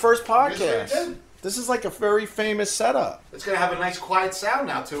we did our first Yes, we podcast. did. This is like a very famous setup. It's going to have a nice quiet sound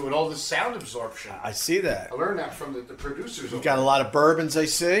now, too, with all this sound absorption. I see that. I learned that from the producers. You got a lot of bourbons, I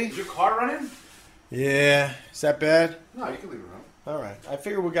see. Is your car running? Yeah. Is that bad? No, you can leave it running. All right. I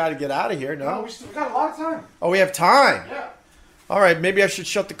figure we got to get out of here, No, no? we got a lot of time. Oh, we have time. Yeah. All right. Maybe I should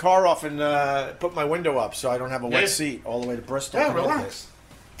shut the car off and put my window up so I don't have a wet Yeah. seat all the way to Bristol. Yeah, Connecticut. relax.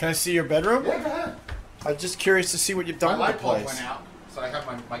 Can I see your bedroom? Yeah, go ahead. I'm just curious to see what you've My done with light the bulb place. went out, so I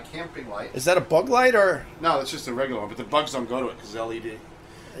have my camping light. Is that a bug light or? No, it's just a regular one, but the bugs don't go to it because it's LED.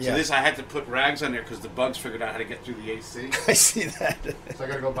 Yeah. So this, I had to put rags on there because the bugs figured out how to get through the AC. I see that. So I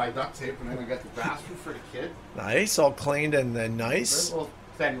got to go buy duct tape, and then I got the bathroom for the kid. Nice, all cleaned and There's nice. a little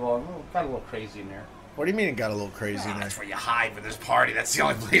thing long, got a little crazy in there. What do you mean it got a little crazy in there? That's where you hide when there's party. That's the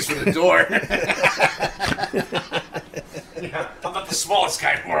only place with a door. Yeah, I'm not the smallest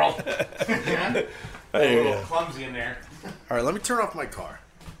guy in the world. Yeah. I A hear little ya. clumsy in there. All right, let me turn off my car.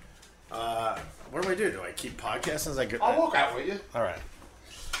 What do I do? Do I keep podcasting as I go? I'll walk out with you. All right.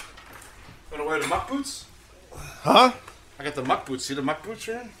 Gonna wear the muck boots? Huh? I got the muck boots. See the muck boots,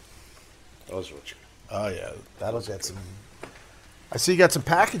 man? Those are what you. Oh yeah, that'll get some. I see you got some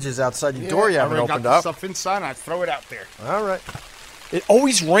packages outside your door you haven't opened up. Stuff inside, and I throw it out there. All right. It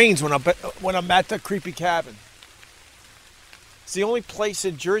always rains when I'm at the creepy cabin. It's the only place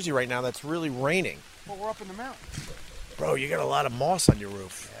in Jersey right now that's really raining. Well, we're up in the mountains. Bro, you got a lot of moss on your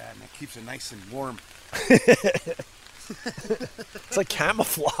roof. Yeah, and it keeps it nice and warm. It's like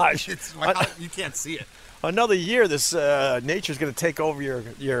camouflage. You can't see it. Another year, this nature's going to take over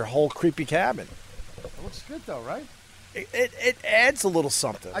your whole creepy cabin. It looks good though, right? It adds a little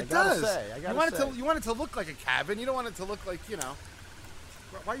something. I It gotta does. say. I gotta you say. you want it to look like a cabin. You don't want it to look like, you know.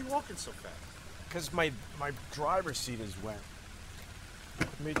 Why are you walking so fast? Because my driver's seat is wet.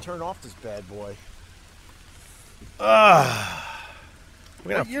 Let me turn off this bad boy.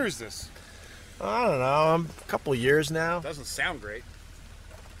 What year is this? I don't know. I'm a couple of years now. Doesn't sound great.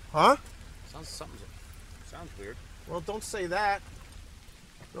 Huh? Sounds weird. Well, don't say that.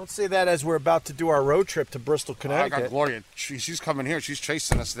 Don't say that as we're about to do our road trip to Bristol, I got Connecticut. Gloria. She's coming here. She's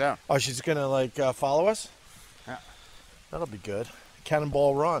chasing us down. Oh, she's gonna follow us? Yeah. That'll be good.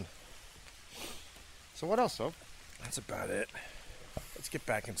 Cannonball Run. So what else, though? That's about it. Let's get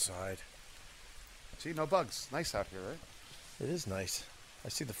back inside. See, no bugs. Nice out here, right? It is nice. I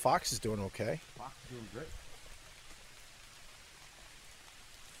see the fox is doing okay. Fox is doing great.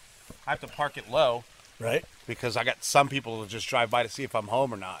 I have to park it low Right? because I got some people who just drive by to see if I'm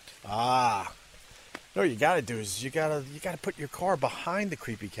home or not. Ah. No, you got to do is you got to put your car behind the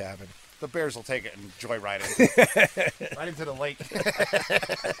creepy cabin. The bears will take it and joyride it right into the lake.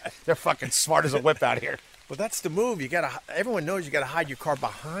 They're fucking smart as a whip out here. But that's the move. Everyone knows you got to hide your car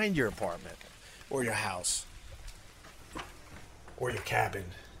behind your apartment or your house or your cabin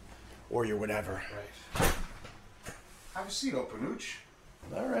or your whatever. Right. Have a seat, Openuch.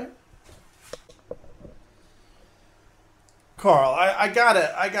 All right. Carl, I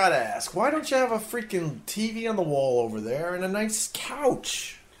gotta ask, why don't you have a freaking TV on the wall over there and a nice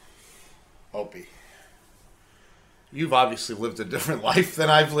couch? Opie, you've obviously lived a different life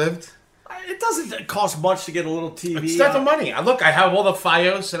than I've lived. It doesn't cost much to get a little TV. It's not the money. Look, I have all the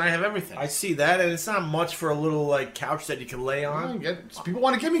Fios and I have everything. I see that, and it's not much for a little like couch that you can lay on. People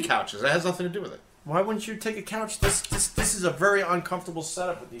want to give me couches. That has nothing to do with it. Why wouldn't you take a couch? This is a very uncomfortable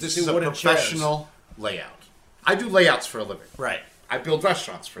setup with these This two is a wooden professional layout. I do layouts for a living. Right. I build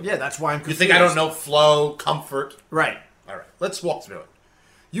restaurants for a living. Yeah, that's why I'm confused. You think I don't know flow, comfort? Right. All right, let's walk through it.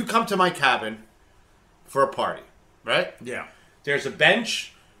 You come to my cabin for a party, right? Yeah. There's a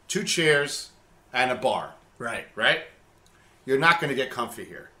bench, 2 chairs, and a bar. Right. Right? You're not going to get comfy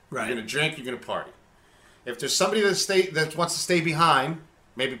here. Right. You're going to drink, you're going to party. If there's somebody that wants to stay behind,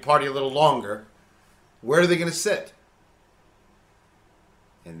 maybe party a little longer, where are they going to sit?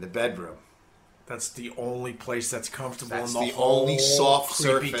 In the bedroom. That's the only place that's comfortable That's in the the whole only soft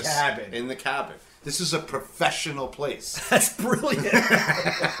creepy surface cabin. in the cabin. This is a professional place. That's brilliant.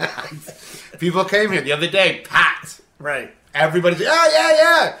 People came here the other day, packed. Right. Everybody's like,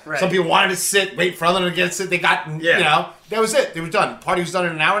 yeah. Right. Some people wanted to sit, wait for others to get to sit. They got, that was it. They were done. Party was done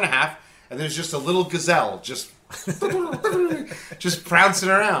in an hour and a half, and there's just a little gazelle just pouncing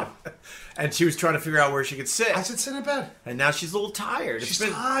around. And she was trying to figure out where she could sit. I said, sit in bed. And now she's a little tired. She's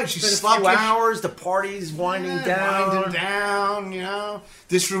tired. She's She's been a few sluggish. hours. The party's winding down. Winding down,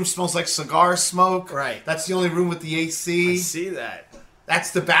 This room smells like cigar smoke. Right. That's the only room with the AC. I see that.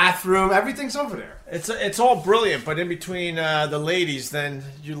 That's the bathroom. Everything's over there. It's all brilliant, but in between the ladies, then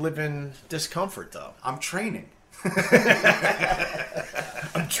you live in discomfort, though. I'm training.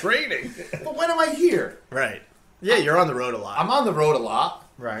 I'm training. But when am I here? Right. Yeah, you're on the road a lot. I'm on the road a lot.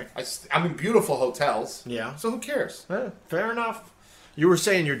 Right. I'm in beautiful hotels. Yeah. So who cares? Fair enough. You were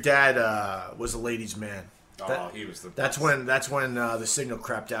saying your dad was a ladies' man. He was the That's best. when the signal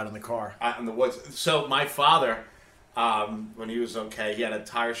crapped out in the car. Out in the woods. So my father, when he was okay, he had a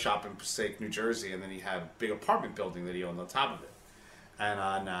tire shop in Passaic, New Jersey, and then he had a big apartment building that he owned on top of it.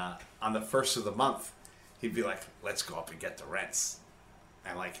 And on the first of the month, he'd be like, "Let's go up and get the rents."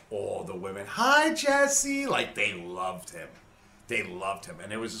 And like all the women, "Hi, Jesse!" Like they loved him. They loved him.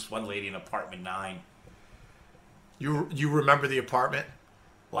 And there was this one lady in apartment 9. You remember the apartment?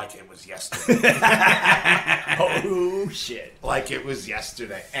 Like it was yesterday. Oh shit! Like it was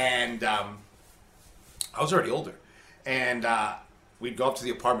yesterday. And I was already older. And we'd go up to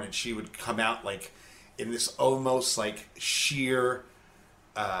the apartment and she would come out like in this almost like sheer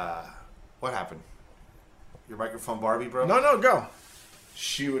what happened? Your microphone Barbie, bro? No, go.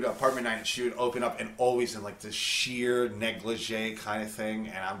 She would apartment 9 and she would open up and always in like this sheer negligee kind of thing,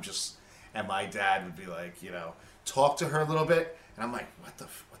 and my dad would be like, talk to her a little bit, and I'm like, what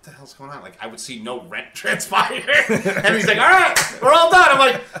the hell's going on? Like I would see no rent transpire, and he's like, all right, we're all done. I'm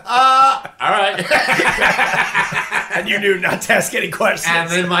like, all right. And you knew not to ask any questions. And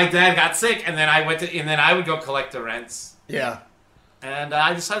then my dad got sick, and then I would go collect the rents. Yeah. And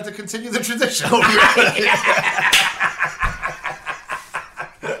I decided to continue the tradition.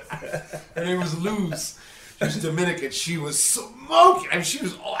 Her name was Luz. She was Dominican. She was smoking. I mean, she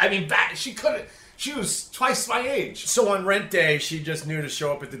was twice my age. So on rent day, she just knew to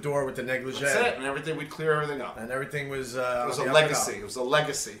show up at the door with the negligee. That's it. And everything, we'd clear everything up. And everything was... It was a legacy. It was a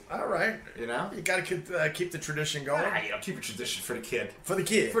legacy. All right. You know? You got to keep the tradition going. Keep a tradition for the kid. For the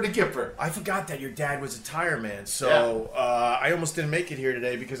kid. For the gipper. I forgot that your dad was a tire man. So I almost didn't make it here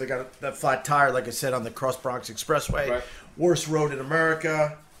today because I got that flat tire, like I said, on the Cross Bronx Expressway. Right. Worst road in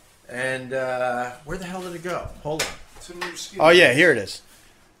America. And where the hell did it go? Hold on. Oh, yeah, here it is.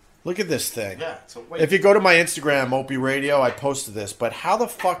 Look at this thing. Yeah. So wait. If you go to my Instagram, Opie Radio, I posted this. But how the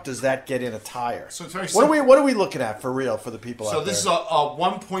fuck does that get in a tire? So it's very simple. What are we looking at for real for the people out there? So this is a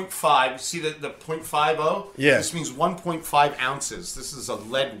 1.5. See the 0.50? Yeah. This means 1.5 ounces. This is a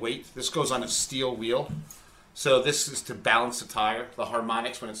lead weight. This goes on a steel wheel. So this is to balance the tire, the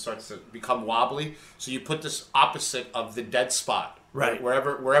harmonics when it starts to become wobbly. So you put this opposite of the dead spot. Right.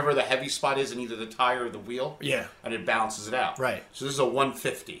 Wherever the heavy spot is in either the tire or the wheel. Yeah. And it balances it out. Right. So this is a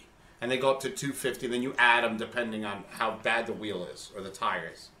 150. And they go up to 250, and then you add them depending on how bad the wheel is or the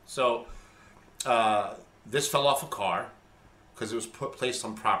tire is. So this fell off a car because it was placed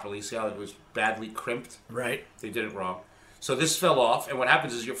improperly. See how it was badly crimped? Right. They did it wrong. So this fell off, and what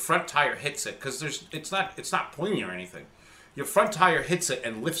happens is your front tire hits it because it's not pointy or anything. Your front tire hits it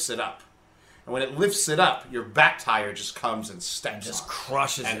and lifts it up. And when it lifts it up, your back tire just comes and steps Just on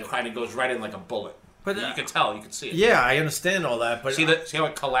crushes and it. kind of goes right in like a bullet. But, you can tell, you can see it. Yeah, I understand all that, but See how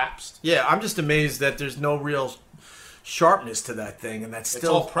it collapsed? yeah, I'm just amazed that there's no real sharpness to that thing, and that's It's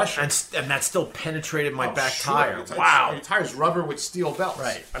still all pressure. and that still penetrated my Oh, back sure. tire. It's- Wow. Your tire's rubber with steel belts.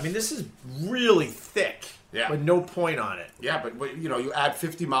 Right. I mean, this is really thick. Yeah. With no point on it. Yeah, but you add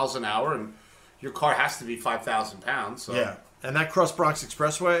 50 miles an hour, and your car has to be 5,000 pounds. So. Yeah. And that Cross Bronx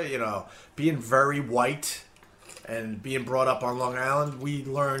Expressway, being very white and being brought up on Long Island, we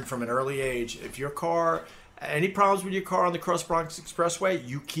learned from an early age, if your car, any problems with your car on the Cross Bronx Expressway,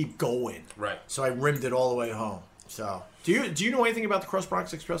 you keep going. Right. So I rimmed it all the way home. So, do you know anything about the Cross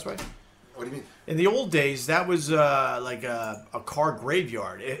Bronx Expressway? What do you mean? In the old days, that was like a car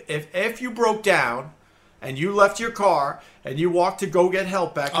graveyard. If you broke down and you left your car and you walked to go get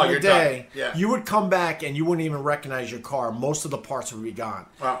help back in the you're day, done. Yeah. you would come back and you wouldn't even recognize your car. Most of the parts would be gone.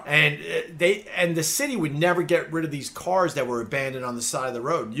 Wow. And the city would never get rid of these cars that were abandoned on the side of the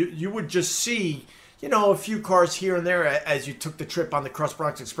road. You would just see, a few cars here and there as you took the trip on the Cross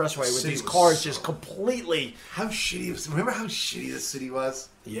Bronx Expressway with City these was cars so- just completely. How shitty remember how shitty the city was?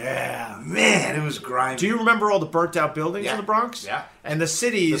 Yeah. Man, it was grimy. Do you remember all the burnt out buildings Yeah. in the Bronx? Yeah. And the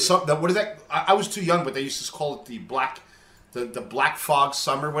city. what is that? I was too young, but they used to call it the black fog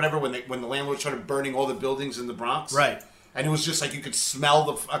summer, whatever. When the landlord started burning all the buildings in the Bronx, Right. And it was just like you could smell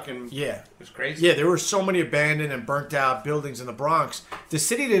the fucking. Yeah. It was crazy. Yeah, there were so many abandoned and burnt out buildings in the Bronx. The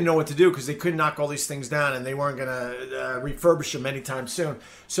city didn't know what to do because they couldn't knock all these things down and they weren't going to refurbish them anytime soon.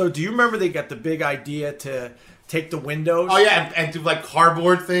 So do you remember they got the big idea to take the windows? Oh yeah, and do like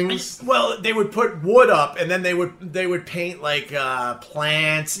cardboard things. Well, they would put wood up and then they would paint like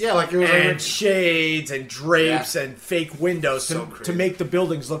plants, Yeah, like it was and like- shades and drapes Yeah. and fake windows So to crazy. make the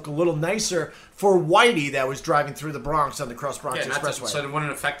buildings look a little nicer for Whitey that was driving through the Bronx on the Cross Bronx Yeah, Expressway. so it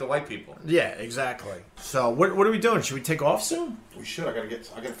wouldn't affect the white people. Yeah, exactly. So what are we doing? Should we take off soon? We should. I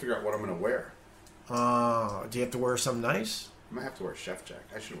gotta figure out what I'm gonna wear. Do you have to wear something nice? I might have to wear a chef jacket.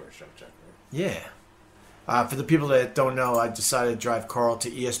 I should wear a chef jacket. Yeah. For the people that don't know, I decided to drive Carl to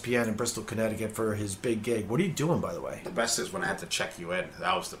ESPN in Bristol, Connecticut for his big gig. What are you doing, by the way? The best is when I had to check you in.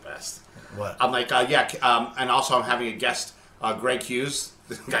 That was the best. What? I'm like, and also I'm having a guest, Greg Hughes.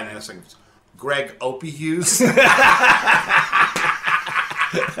 The guy named this Greg Opie Hughes.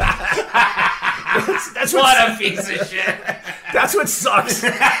 That's What a piece of shit. That's what sucks.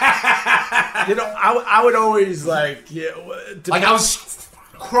 I would always like, Like I was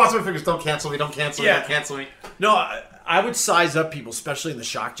crossing my fingers. Don't cancel me. Don't cancel me. Yeah. Don't cancel me. No, I would size up people, especially in the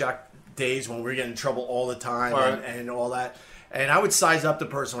shock jock days when we were getting in trouble all the time Right. and all that. And I would size up the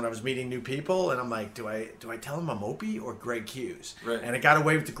person when I was meeting new people, and I'm like, do I tell them I'm Opie or Greg Hughes? Right. And I got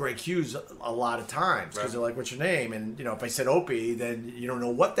away with the Greg Hughes a lot of times because Right. they're like, what's your name? And if I said Opie, then you don't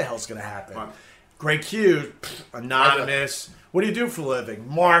know what the hell's going to happen. Right. Greg Hughes, anonymous. What do you do for a living?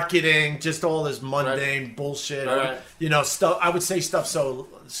 Marketing, just all this mundane bullshit. Right. Stuff. I would say stuff so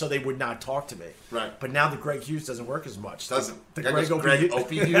they would not talk to me. Right. But now the Greg Hughes doesn't work as much. Doesn't. The That Greg goes Greg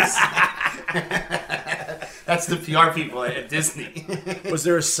Opie Opie Hughes. That's the PR people at Disney. Was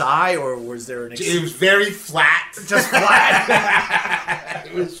there a sigh or was there an? It was very flat. Just flat.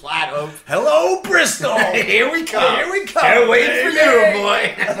 It was flat. Hope. Hello, Bristol. Here we come. Here we come. Can't wait for baby. you,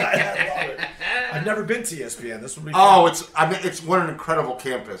 boy. I've never been to ESPN. This will be. Oh, it's what an incredible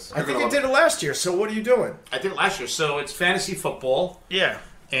campus. I think you did it last year. So what are you doing? I did it last year. So it's fantasy football, Yeah.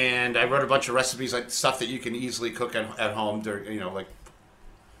 and I wrote a bunch of recipes, like stuff that you can easily cook at home during, like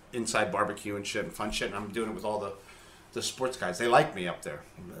inside barbecue and shit and fun shit. And I'm doing it with all the sports guys. They like me up there.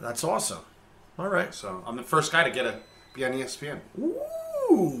 That's awesome. All right. So I'm the first guy to be on ESPN.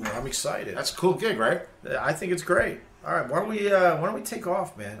 Ooh, I'm excited. That's a cool gig, right? I think it's great. All right, why don't we take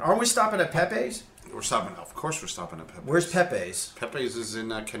off, man? Aren't we stopping at Pepe's? Of course we're stopping at Pepe's. Where's Pepe's? Pepe's is in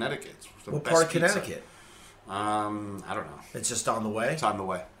Connecticut. It's the What best part of pizza. Connecticut? I don't know. It's just on the way. It's on the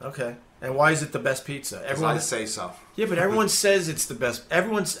way. Okay. And why is it the best pizza? Because I say so. Yeah, but everyone says it's the best.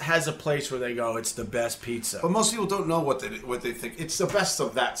 Everyone has a place where they go, it's the best pizza. But most people don't know what they think. It's the best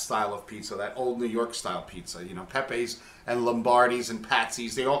of that style of pizza, that old New York style pizza. Pepe's and Lombardi's and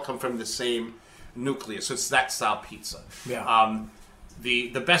Patsy's, they all come from the same nucleus. So it's that style pizza. Yeah. The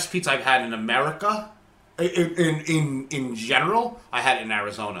best pizza I've had in America, in general, I had it in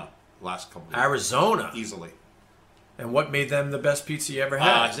Arizona the last couple of years. Arizona? Easily. And what made them the best pizza you ever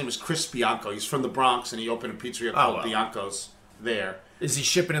had? His name was Chris Bianco. He's from the Bronx, and he opened a pizzeria called well. Bianco's. there. Is he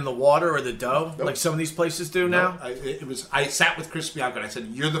shipping in the water or the dough like some of these places do now? I sat with Chris Bianco and I said,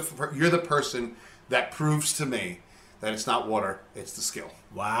 "You're the person that proves to me that it's not water, it's the skill."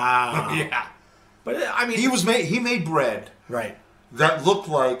 Wow. Yeah. But I mean, He made bread right. that looked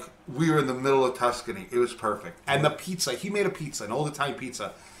like we were in the middle of Tuscany. It was perfect. And the pizza, he made a pizza, an old Italian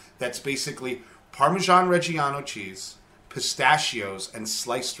pizza, that's basically Parmesan Reggiano cheese, pistachios, and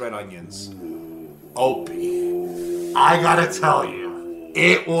sliced red onions. Opie, I gotta tell you,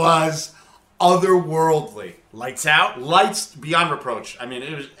 it was otherworldly. Lights out. Lights beyond reproach. I mean,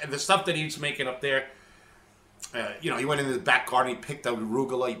 it was the stuff that he was making up there. He went into the back garden, he picked up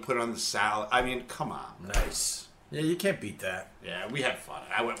arugula, he put it on the salad. I mean, come on. Nice. Yeah, you can't beat that. Yeah, we had fun.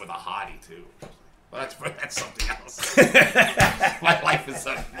 I went with a hottie, too. Well, that's something else. My life is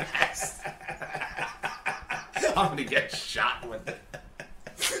a mess. I'm going to get shot with it.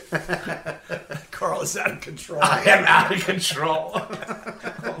 Carl is out of control. I am out of control.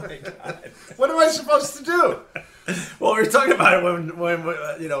 Oh, my God. What am I supposed to do? Well, we were talking about it when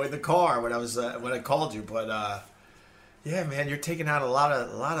in the car when I called you, but yeah, man, you're taking out a lot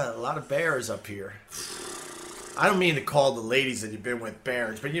of bears up here. I don't mean to call the ladies that you've been with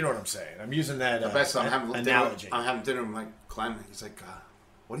bears, but you know what I'm saying. I'm using that analogy. I'm having dinner with my Glenn. He's like,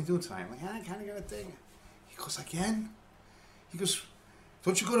 "What are you doing tonight?" I'm like, "I kind of got a thing." He goes, "Again?" He goes,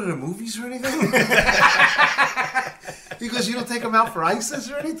 "Don't you go to the movies or anything?" He goes, "You don't take them out for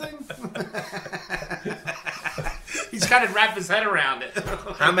ISIS or anything?" He's got to wrap his head around it.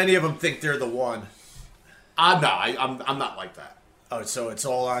 How many of them think they're the one? No, I'm not like that. Oh, so it's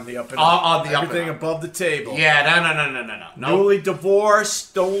all on the up and on the up everything and up. above the table. Yeah, no. Newly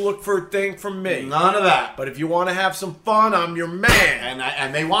divorced, don't look for a thing from me. None of that. But if you want to have some fun, I'm your man.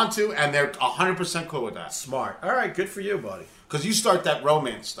 And they want to, and they're 100% cool with that. Smart. All right, good for you, buddy. Because you start that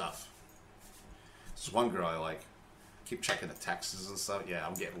romance stuff. There's one girl I like. Keep checking the texts and stuff. Yeah,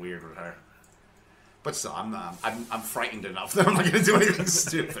 I'm getting weird with her. But still, I'm frightened enough that I'm not going to do anything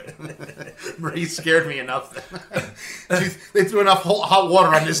stupid. Marie scared me enough. They threw enough hot water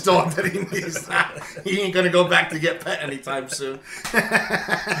on this dog that he ain't going to go back to get pet anytime soon.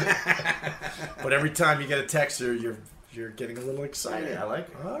 But every time you get a text, you're getting a little excited. Yeah, I like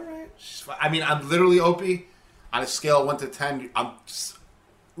it. All right. I mean, I'm literally, Opie, on a scale of 1 to 10,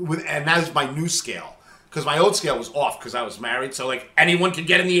 and that is my new scale. Because my old scale was off because I was married, so like anyone can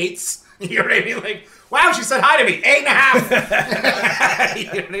get in the 8s. You know what I mean? Like, wow, she said hi to me. 8.5. You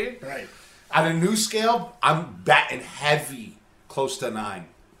know what I mean? Right. On a new scale, I'm batting heavy, close to 9.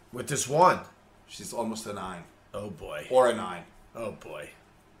 With this one. She's almost a 9. Oh, boy. Or a 9. Oh, boy.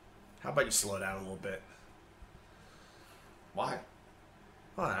 How about you slow down a little bit? Why?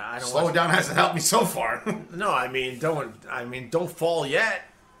 Well, I don't Slowing down hasn't helped me so far. No, don't fall yet.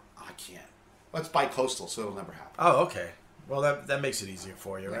 I can't. Let's buy coastal, so it'll never happen. Oh, okay. Well, that makes it easier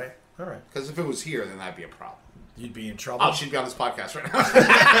for you, right? All right. Because if it was here, then that'd be a problem. You'd be in trouble. Oh, she'd be on this podcast right now.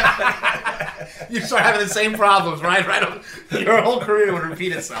 You'd start having the same problems, right? Your whole career would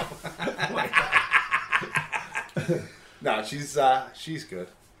repeat itself. No, she's good.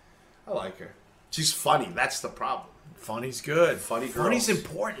 I like her. She's funny. That's the problem. Funny's good. Funny's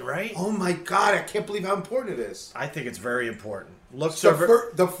important, right? Oh my God, I can't believe how important it is. I think it's very important. Looks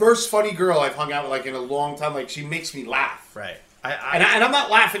the first funny girl I've hung out with like in a long time, like she makes me laugh. Right. And I'm not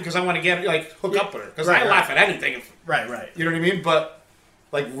laughing because I want to get hook up with her. Because I laugh at anything. Right. You know what I mean? But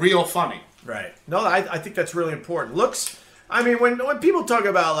like real funny. Right. No, I think that's really important. Looks. I mean, when people talk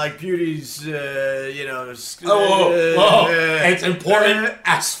about like beauty's, it's important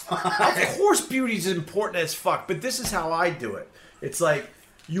as fuck. Of course, beauty's important as fuck. But this is how I do it. It's like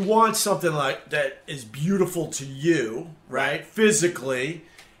you want something like that is beautiful to you, right? Physically.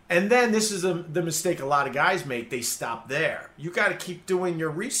 And then this is the mistake a lot of guys make. They stop there. You got to keep doing your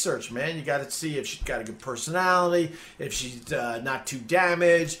research, man. You got to see if she's got a good personality, if she's not too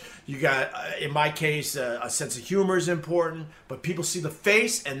damaged. You got, in my case, a sense of humor is important. But people see the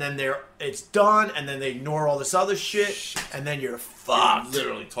face, and then it's done, and then they ignore all this other shit, and then you're fucked. You're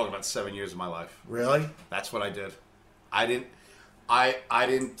literally talking about 7 years of my life. Really? That's what I did. I didn't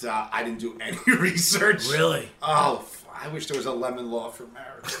do any research. Really? Oh. I wish there was a lemon law for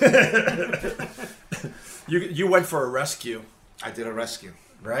marriage. You went for a rescue. I did a rescue.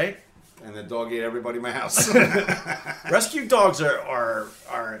 Right? And the dog ate everybody in my house. Rescue dogs are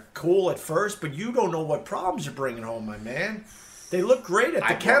cool at first, but you don't know what problems you're bringing home, my man. They look great at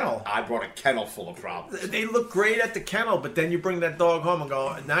the kennel. I brought a kennel full of problems. They look great at the kennel, but then you bring that dog home and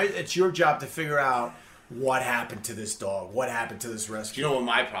go, now it's your job to figure out what happened to this dog, what happened to this rescue. Do you know what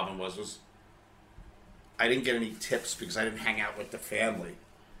my problem was I didn't get any tips because I didn't hang out with the family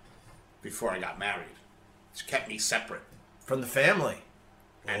before I got married. It kept me separate. From the family.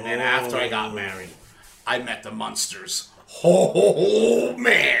 And then after I got married, I met the Munsters. Oh,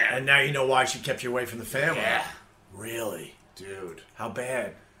 man. And now you know why she kept you away from the family. Yeah. Really? Dude. How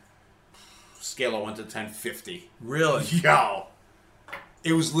bad? Scale of 1 to 10, 50. Really? Yo.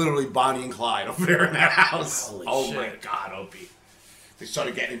 It was literally Bonnie and Clyde over there in that house. Holy oh shit. my God, Opie. They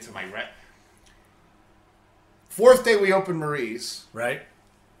started getting into my rent. Fourth day we opened Marie's. Right?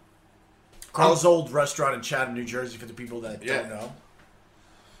 Carl's old restaurant in Chatham, New Jersey, for the people that Yeah. don't know.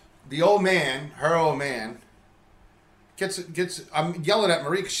 The old man, her old man, gets. I'm yelling at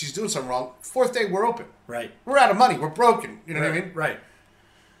Marie because she's doing something wrong. Fourth day we're open. Right. We're out of money. We're broken. You know what I mean? Right.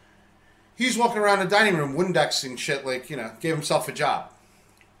 He's walking around the dining room, Windexing shit, like, gave himself a job.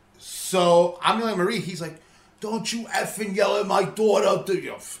 So I'm yelling at Marie. He's like, don't you effing yell at my daughter.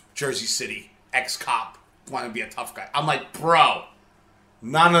 Jersey City, ex-cop, want to be a tough guy. I'm like, bro,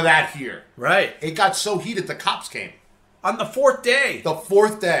 none of that here. Right. It got so heated, the cops came. On the fourth day. The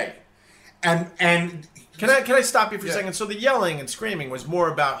fourth day. And Can I stop you for a Yeah. second? So the yelling and screaming was more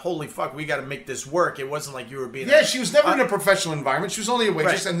about, holy fuck, we got to make this work. It wasn't like you were being... yeah, she was never in a professional environment. She was only a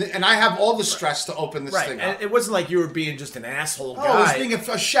waitress, Right. and I have all the stress to open this Right. thing And up. it wasn't like you were being just an asshole guy. Oh, I was being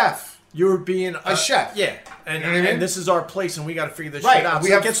a chef. You were being A chef. Yeah. And, You know what I mean? and this is our place, and we got to figure this Right, shit out. we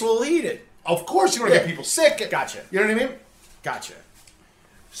So have- it gets a little heated. Of course, you want to Yeah. get people sick. Gotcha. You know what I mean? Gotcha.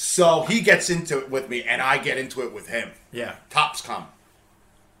 So he gets into it with me, and I get into it with him. Yeah. Cops come.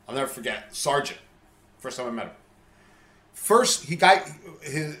 I'll never forget. Sergeant. First time I met him. First,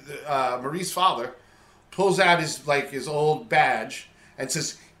 Marie's father pulls out his old badge and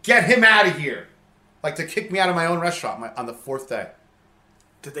says, "Get him out of here!" Like to kick me out of my own restaurant on the fourth day.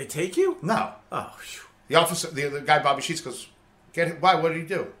 Did they take you? No. Oh, phew. The officer, the guy Bobby Sheets goes, "Get him? Why? What did he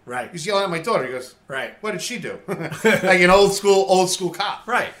do?" Right. He's yelling at my daughter. He goes, Right. What did she do? Like an old school cop.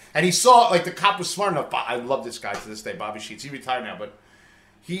 Right. And he saw, like, the cop was smart enough. I love this guy to this day, Bobby Sheets. He retired now, but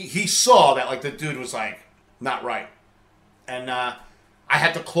he saw that, like, the dude was, like, not right. And I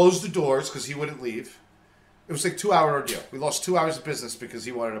had to close the doors because he wouldn't leave. It was like a 2-hour ordeal. We lost 2 hours of business because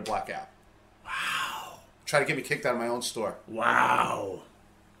he wanted to black out. Wow. Tried to get me kicked out of my own store. Wow.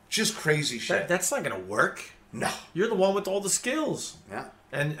 Just crazy shit. That's not going to work. No. You're the one with all the skills. Yeah.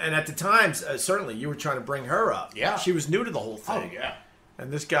 And at the time, certainly, you were trying to bring her up. Yeah. She was new to the whole Oh, thing. yeah.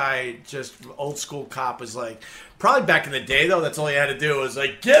 And this guy, just old school cop, was like, probably back in the day, though, that's all you had to do was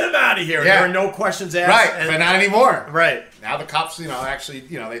like, get him out of here. Yeah. There were no questions asked. Right, but not anymore. Right. Now the cops, actually,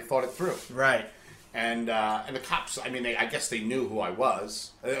 they thought it through. Right. And the cops, I mean, I guess they knew who I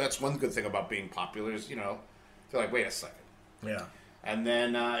was. That's one good thing about being popular is, they're like, wait a second. Yeah. And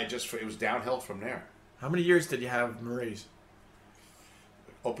then it was downhill from there. How many years did you have Marie's?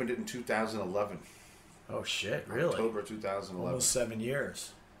 Opened it in 2011. Oh, shit. Really? October 2011. Almost 7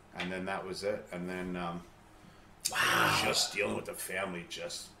 years. And then that was it. And then, wow. Just dealing with the family,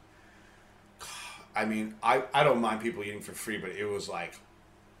 I mean, I don't mind people eating for free, but it was like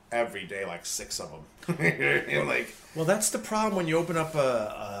every day, like 6 of them. And like, well, that's the problem when you open up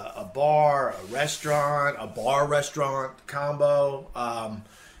a bar, a restaurant, a bar-restaurant combo.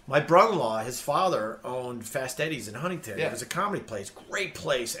 My brother-in-law, his father, owned Fast Eddie's in Huntington. Yeah. It was a comedy place, great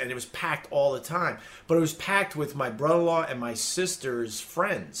place, and it was packed all the time. But it was packed with my brother-in-law and my sister's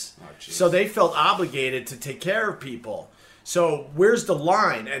friends. Oh, jeez. So they felt obligated to take care of people. So where's the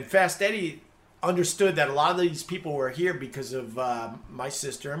line? And Fast Eddie understood that a lot of these people were here because of my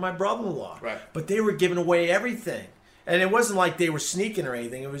sister and my brother-in-law. Right. But they were giving away everything. And it wasn't like they were sneaking or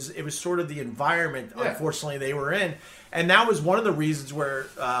anything. It was sort of the environment, Yeah. unfortunately, they were in. And that was one of the reasons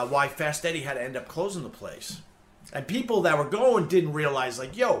why Fast Eddie had to end up closing the place. And people that were going didn't realize,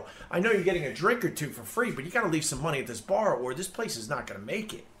 like, yo, I know you're getting a drink or two for free, but you got to leave some money at this bar or this place is not going to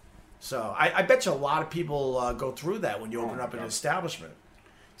make it. So I bet you a lot of people go through that when you open up an establishment.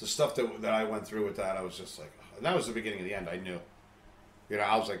 the stuff that I went through with that, I was just like, and that was the beginning of the end. I knew.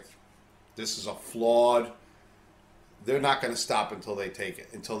 I was like, this is a flawed. They're not going to stop until they take it,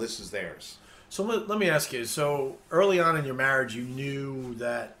 until this is theirs. So let me ask you. So early on in your marriage, you knew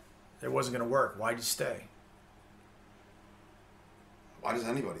that it wasn't going to work. Why'd you stay? Why does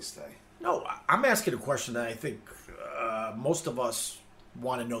anybody stay? No, I'm asking a question that I think most of us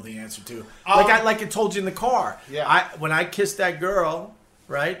want to know the answer to. Like I told you in the car. Yeah. When I kissed that girl,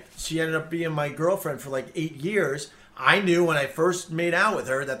 right? She ended up being my girlfriend for like 8 years. I knew when I first made out with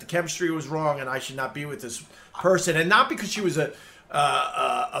her that the chemistry was wrong and I should not be with this person. And not because she was a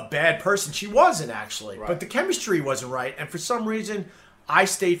bad person. She wasn't actually. Right. But the chemistry wasn't right. And for some reason, I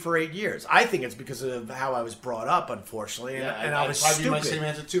stayed for 8 years. I think it's because of how I was brought up, unfortunately. And I was I'd stupid. my same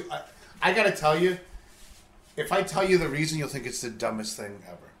answer too. I got to tell you, if I tell you the reason, you'll think it's the dumbest thing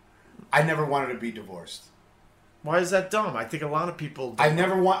ever. I never wanted to be divorced. Why is that dumb? I think a lot of people. I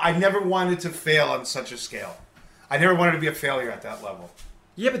never wanted to fail on such a scale. I never wanted to be a failure at that level.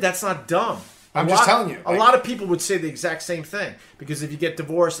 Yeah, but that's not dumb. I'm just telling you. A lot of people would say the exact same thing because if you get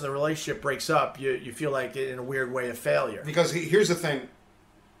divorced and the relationship breaks up, you feel like in a weird way a failure. Because here's the thing.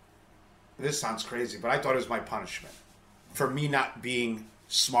 This sounds crazy, but I thought it was my punishment for me not being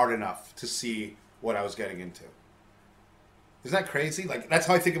smart enough to see what I was getting into. Isn't that crazy? Like, that's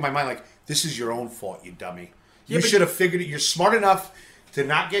how I think in my mind. Like, this is your own fault, you dummy. Yeah, you should have figured it. You're smart enough to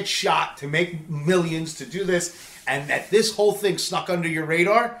not get shot, to make millions, to do this, and that this whole thing snuck under your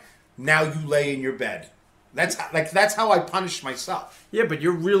radar. Now you lay in your bed. That's how I punished myself. Yeah, but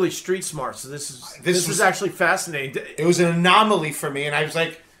you're really street smart, so this is actually fascinating. It was an anomaly for me, and I was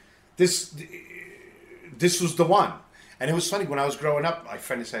like, this was the one. And it was funny when I was growing up. My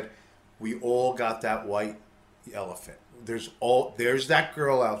friend said, "We all got that white elephant. There's that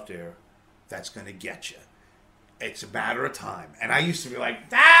girl out there that's gonna get you. It's a matter of time." And I used to be like,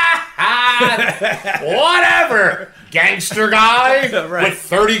 whatever, gangster guy right. with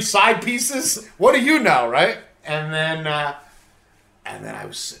 30 side pieces. What do you know, right? And then I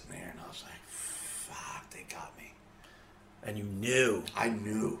was sitting there and I was like, fuck, they got me. And you knew. I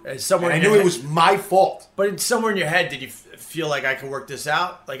knew. And I knew it was my fault. But somewhere in your head, did you feel like I could work this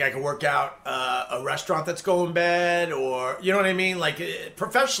out? Like I could work out a restaurant that's going bad, or you know what I mean? Like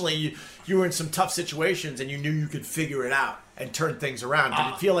professionally, you were in some tough situations, and you knew you could figure it out and turn things around.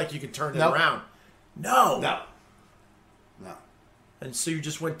 Did it feel like you could turn it around? No. And so you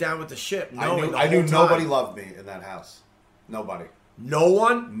just went down with the ship. I knew nobody loved me in that house. Nobody. No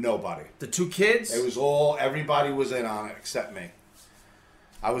one? Nobody. The two kids? It was everybody was in on it except me.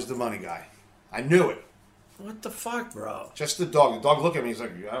 I was the money guy. I knew it. What the fuck, bro? Just the dog. The dog looked at me. He's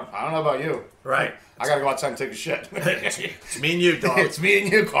like, I don't know about you. Right. I got to go outside and take a shit. It's me and you, dog. It's me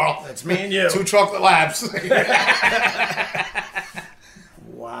and you, Carl. It's me and you. 2 chocolate labs.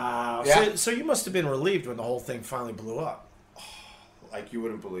 Wow. Yeah. So you must have been relieved when the whole thing finally blew up. Like you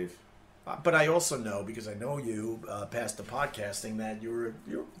wouldn't believe. But I also know, because I know you past the podcasting, that you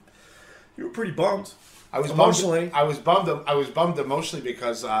were pretty bummed. I was emotionally. Bummed, I was bummed emotionally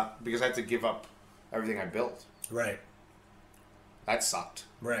because I had to give up everything I built. Right. That sucked.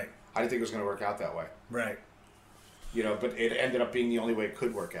 Right. I didn't think it was going to work out that way. Right. You know, but it ended up being the only way it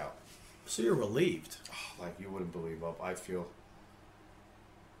could work out. So you're relieved. Oh, like you wouldn't believe, Bob. I feel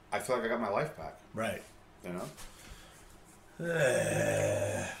like I got my life back. Right. You know.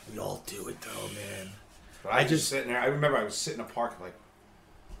 We all do it though, man. But I just sitting there. I remember I was sitting in a park like,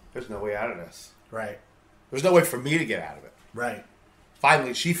 there's no way out of this. Right. There's no way for me to get out of it. Right.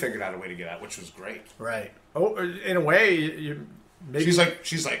 Finally, she figured out a way to get out, which was great. Right. Oh, in a way, maybe. She's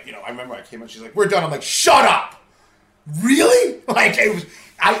like, you know, I remember I came in. She's like, we're done. I'm like, shut up. Really? Like it was.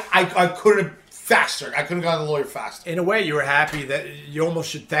 I couldn't have faster. I couldn't have gotten the lawyer faster. In a way, you were happy that you almost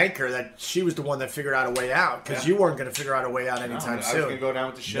should thank her that she was the one that figured out a way out, because you weren't going to figure out a way out anytime soon. I was going to go down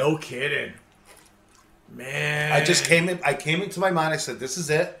with the ship. No kidding, man. I just came in. I came into my mind. I said, "This is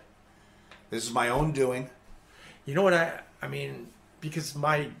it. This is my own doing." You know what I mean? Because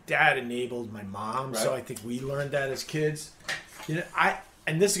my dad enabled my mom, so I think we learned that as kids. You know,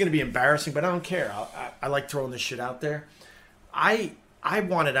 and this is going to be embarrassing, but I don't care. I like throwing this shit out there. I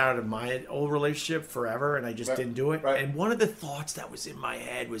wanted out of my old relationship forever, and I just didn't do it. Right. And one of the thoughts that was in my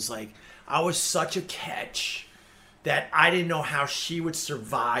head was like, I was such a catch that I didn't know how she would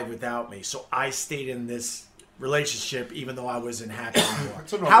survive without me. So I stayed in this relationship even though I wasn't happy anymore.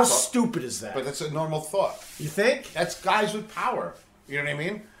 How stupid is that? But that's a normal thought. You think? That's guys with power. You know what I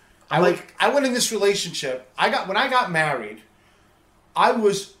mean? I went in this relationship. When I got married, I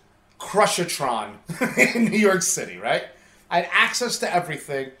was Crushatron in New York City, right? I had access to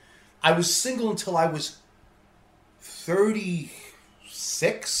everything. I was single until I was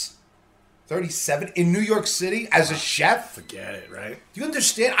 36, 37 in New York City as a chef. Forget it, right? Do you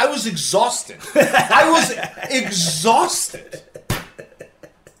understand? I was exhausted. I was exhausted.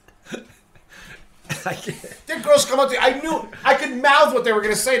 The girls come up to me. I knew I could mouth what they were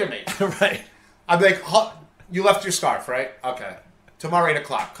going to say to me. Right. I'd be like, you left your scarf, right? Okay. Tomorrow 8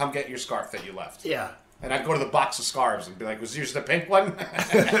 o'clock, come get your scarf that you left. Yeah. And I'd go to the box of scarves and be like, was yours the pink one?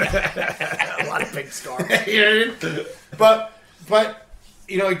 A lot of pink scarves. You know what I mean? But,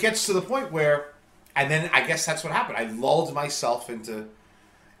 you know, it gets to the point where, and then I guess that's what happened. I lulled myself into,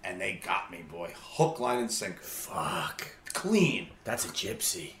 and they got me, boy. Hook, line, and sinker. Fuck. Clean. That's a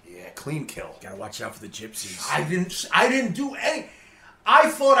gypsy. Yeah, clean kill. Gotta watch out for the gypsies. I didn't do any. I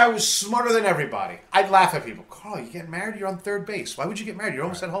thought I was smarter than everybody. I'd laugh at people. Carl, you getting married? You're on third base. Why would you get married? You're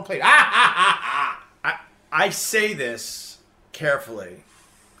almost at home plate. I say this carefully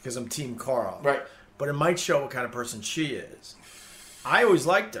because I'm Team Carl. Right. but it might show what kind of person she is. I always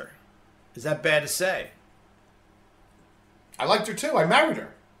liked her. Is that bad to say? I liked her too. I married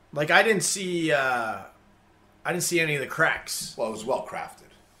her. Like I didn't see any of the cracks. Well, it was well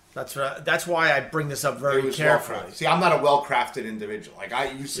crafted. That's why I bring this up very carefully. Well, see, I'm not a well crafted individual. Like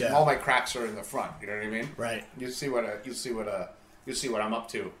you see, Yeah. all my cracks are in the front. You know what I mean? Right. You see what I'm up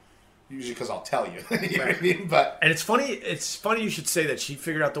to. Usually, because I'll tell you. You know what I mean? But And it's funny. It's funny you should say that she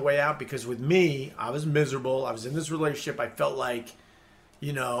figured out the way out, because with me, I was miserable. I was in this relationship. I felt like,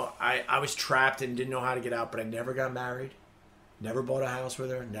 I was trapped and didn't know how to get out. But I never got married. Never bought a house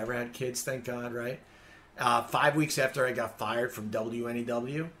with her. Never had kids. Thank God. Right. 5 weeks after I got fired from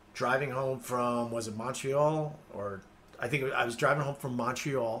WNEW, driving home from, was it Montreal? Or I think I was driving home from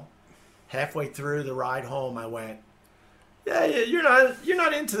Montreal. Halfway through the ride home, I went, yeah, you're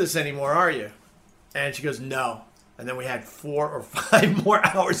not into this anymore, are you? And she goes, no. And then we had 4 or 5 more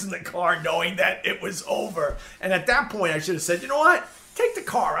hours in the car knowing that it was over. And at that point, I should have said, you know what? Take the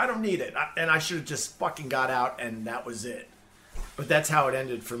car. I don't need it. And I should have just fucking got out, and that was it. But that's how it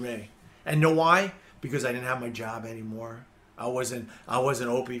ended for me. And know why? Because I didn't have my job anymore. I wasn't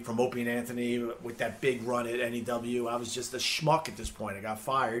Opie from Opie and Anthony with that big run at NEW. I was just a schmuck at this point. I got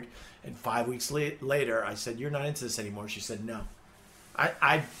fired, and 5 weeks later, I said, "You're not into this anymore." She said, "No."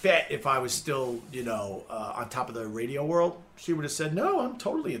 I bet if I was still, on top of the radio world, she would have said, "No, I'm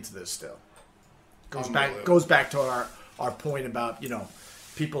totally into this still." Goes back to our point about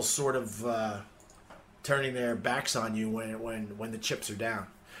people sort of turning their backs on you when the chips are down.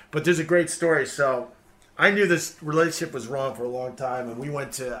 But there's a great story. So I knew this relationship was wrong for a long time, and we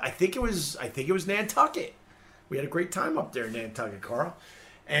went to I think it was Nantucket. We had a great time up there in Nantucket, Carl.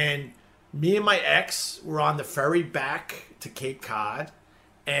 And me and my ex were on the ferry back to Cape Cod,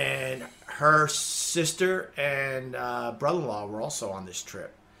 and her sister and brother-in-law were also on this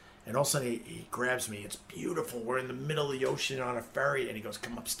trip. And all of a sudden he grabs me. It's beautiful. We're in the middle of the ocean on a ferry, and he goes,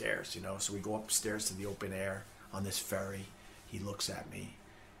 "Come upstairs," So we go upstairs to the open air on this ferry. He looks at me,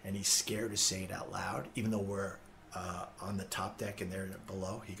 and he's scared to say it out loud, even though we're on the top deck and they're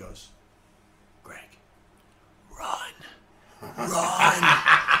below. He goes, "Greg, run. He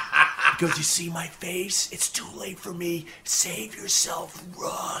goes, you see my face? It's too late for me. Save yourself.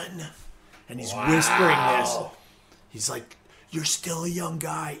 Run." And he's whispering this. He's like, "You're still a young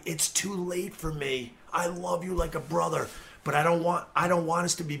guy. It's too late for me. I love you like a brother, but I don't want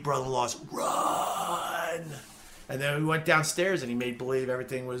us to be brother-in-laws. Run." And then we went downstairs, and he made believe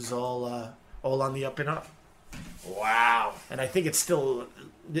everything was all on the up and up. wow. And I think it still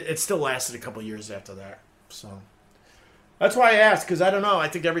lasted a couple years after that. So that's why I asked, because I don't know. I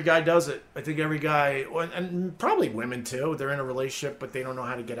think every guy does it. I think every guy, and probably women too. They're in a relationship, but they don't know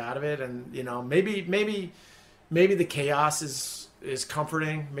how to get out of it. And maybe the chaos is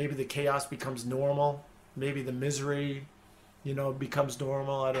comforting. Maybe the chaos becomes normal. Maybe the misery, becomes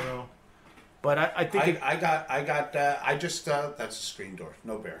normal. I don't know. But I think that's a screen door.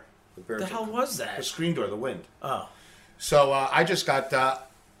 No bear. The bear. The hell was that? The screen door. The wind. Oh. So I just dealt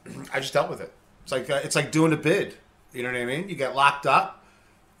with it. It's like doing a bid. You know what I mean? You get locked up.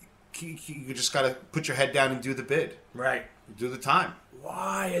 You just got to put your head down and do the bid. Right. Do the time.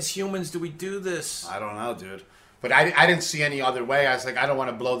 Why, as humans, do we do this? I don't know, dude. But I didn't see any other way. I was like, I don't want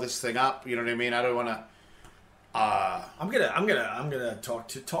to blow this thing up. You know what I mean? I don't want to. I'm gonna talk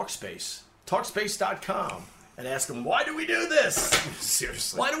to Talkspace.com and ask them, why do we do this?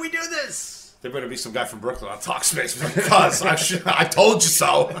 Seriously. Why do we do this? There better be some guy from Brooklyn on Talkspace because I told you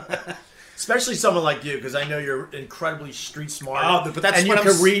so. Especially someone like you, because I know you're incredibly street smart. Oh, but that's and you what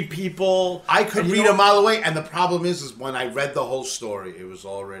can read people. I could read a mile away, and the problem is when I read the whole story, it was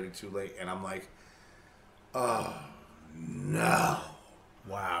already too late, and I'm like, oh no,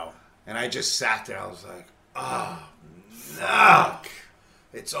 wow. And I just sat there. I was like, oh no,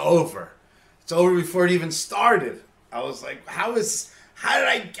 it's over. It's over before it even started. I was like, how did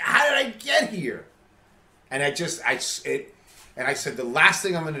I get here? And I said the last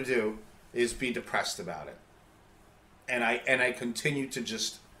thing I'm going to do is be depressed about it. And I continue to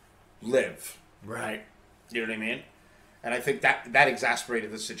just live. Right. You know what I mean? And I think that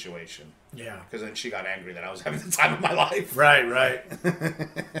exasperated the situation. Yeah. Because then she got angry that I was having the time of my life. Right, right.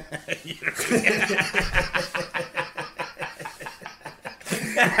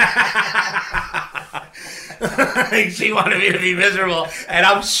 She wanted me to be miserable, and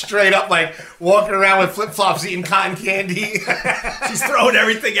I'm straight up like walking around with flip-flops eating cotton candy. She's throwing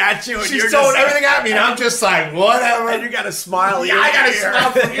everything at you. And She's throwing everything at me, and I'm just like, whatever. And you got to smile. Yeah, I got to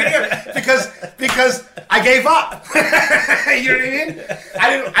smile from here because I gave up. You know what I mean?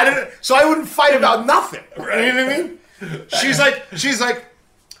 I didn't. So I wouldn't fight about nothing. Right. You know what I mean? She's like,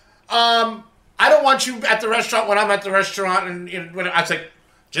 I don't want you at the restaurant when I'm at the restaurant. And I was like,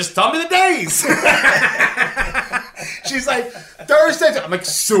 just tell me the days. She's like, Thursdays. I'm like,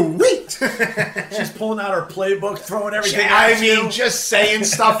 sweet. She's pulling out her playbook, throwing everything I at mean, you. just saying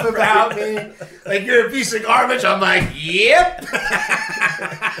stuff about me. Like, you're a piece of garbage. I'm like, yep.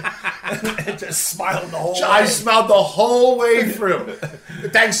 Just smiling the whole way. I smiled the whole way through.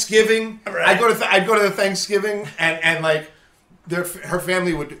 Thanksgiving, Right. I'd go to the Thanksgiving, and like, her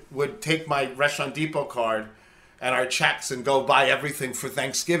family would take my Restaurant Depot card and our checks and go buy everything for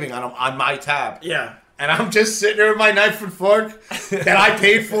Thanksgiving on my tab. Yeah. And I'm just sitting there with my knife and fork that I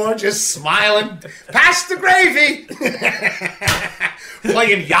paid for, just smiling. Pass the gravy.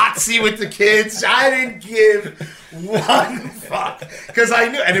 Playing Yahtzee with the kids. I didn't give one fuck. Because I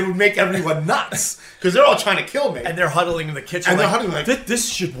knew, and it would make everyone nuts. Because they're all trying to kill me. And they're huddling in the kitchen. And they're huddling like, this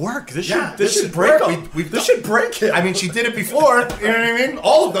should work. This should break work. them. This should break it. I mean, she did it before. You know what I mean?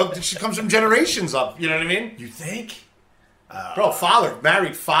 All of them. She comes from generations up. You know what I mean? You think? Bro, father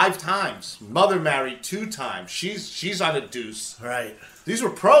married 5 times. Mother married 2 times. She's on a deuce. Right. These were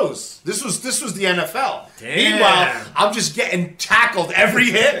pros. This was the NFL. Damn. Meanwhile, I'm just getting tackled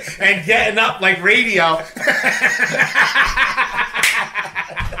every hit and getting up like radio.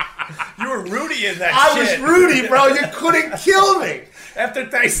 You were Rudy in that I shit. was Rudy, bro. You couldn't kill me. After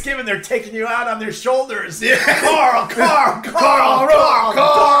Thanksgiving, they're taking you out on their shoulders. Yeah. Carl.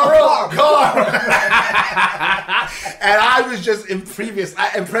 And I was just impervious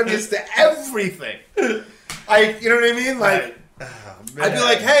to everything. Like, you know what I mean? Like, I'd be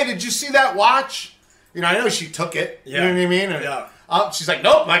like, hey, did you see that watch? You know, I know she took it. Yeah. You know what I mean? And, Yeah. She's like,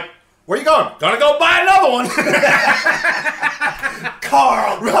 nope. I'm like, where you going? Gonna go buy another one.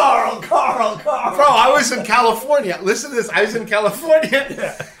 Carl. Bro, I was in California. Listen to this. I was in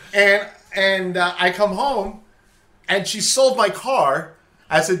California. And I come home, and she sold my car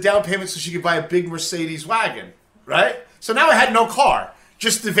as a down payment so she could buy a big Mercedes wagon, right? So now I had no car,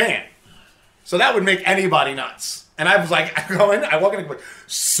 just the van. So that would make anybody nuts. And I was like, I go in, I walk in, and go,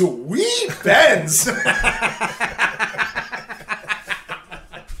 sweet Benz.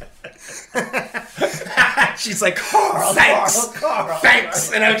 She's like, thanks.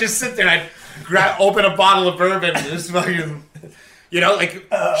 Thanks. And I would just sit there and I'd open a bottle of bourbon and just fucking, like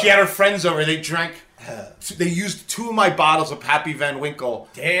she had her friends over. They drank, they used 2 of my bottles of Pappy Van Winkle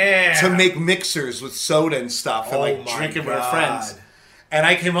to make mixers with soda and stuff and drinking with her friends. And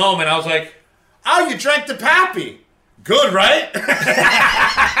I came home and I was like, oh, you drank the Pappy. Good, right?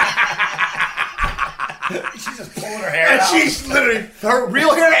 She's just pulling her hair And out. she's literally, her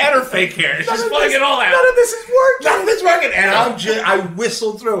real hair and her fake hair. She's pulling it all out. None of this is working. Nothing's working. And I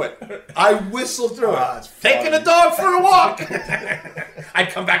whistled through it. It's Taking the dog for a walk. I'd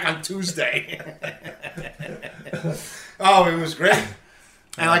come back on Tuesday. Oh, it was great.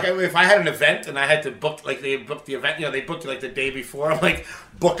 And like, if I had an event and I had to book, like they booked the event, they booked it like the day before. I'm like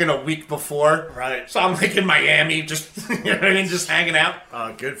booking a week before. Right. So I'm like in Miami, just just hanging out.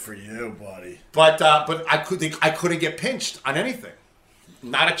 Oh, good for you, buddy. But I couldn't get pinched on anything.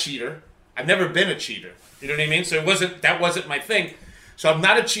 Not a cheater. I've never been a cheater. You know what I mean? So that wasn't my thing. So I'm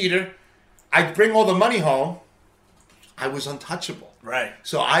not a cheater. I'd bring all the money home. I was untouchable. Right.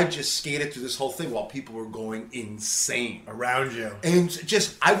 So I just skated through this whole thing while people were going insane Around you. And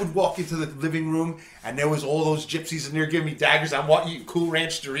I would walk into the living room and there was all those gypsies in there giving me daggers. I'm eating Cool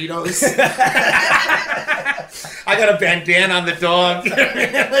Ranch Doritos. I got a bandana on the dog.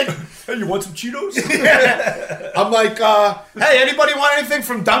 Hey, you want some Cheetos? I'm like, hey, anybody want anything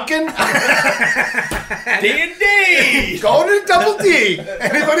from Dunkin'? D&D. Go to Double D.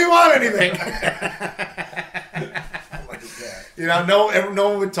 Anybody want anything? No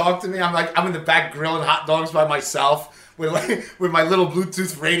one would talk to me. I'm in the back grilling hot dogs by myself with my little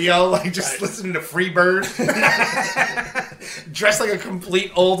Bluetooth radio, listening to Freebird. Dressed like a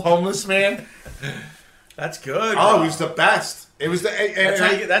complete old homeless man. That's good. Oh, bro. it was the best. It was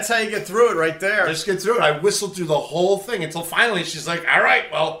That's how you get through it right there. Just get through it. I whistled through the whole thing until finally she's like, all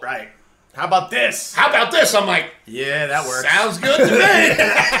right, well. Right. How about this? How about this? I'm like, yeah, that works. Sounds good to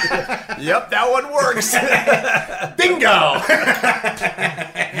me. Yep, that one works. Bingo.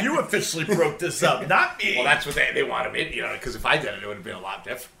 You officially broke this up, not me. Well, that's what they wanted me, because if I did it, it would have been a lot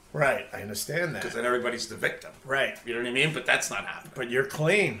different. Right, I understand that. Because then everybody's the victim. Right. You know what I mean? But that's not happening. But you're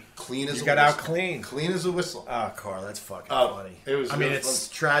clean. Clean as you a got whistle. out clean. Clean as a whistle. Oh, Carl, that's fucking funny. It was. I mean, it's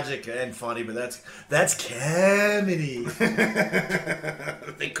tragic and funny, but that's comedy.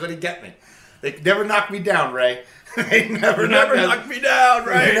 They couldn't get me. They never knocked me down, Ray. They never knocked me down,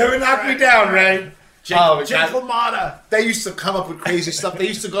 Ray. They never knocked me down, Ray. Jake LaMotta. They used to come up with crazy stuff. They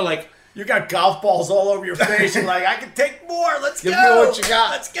used to go like, You got golf balls all over your face. You're like, I can take more. Let's Give go. me what you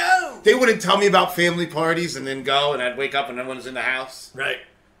got. Let's go. They wouldn't tell me about family parties and then go, and I'd wake up and everyone's in the house. Right.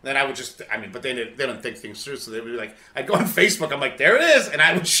 Then I would just, but they don't think things through, so they would be like, I'd go on Facebook, I'm like, there it is, and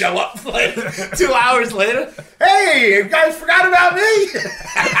I would show up like 2 hours later. Hey, you guys forgot about me?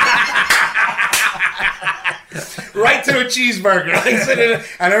 Right to a cheeseburger. Like,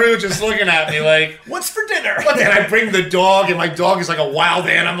 and everyone just looking at me like, what's for dinner? But then I bring the dog, and my dog is like a wild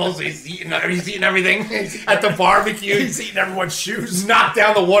animal, so he's eating everything at the barbecue. He's eating everyone's shoes. Knocked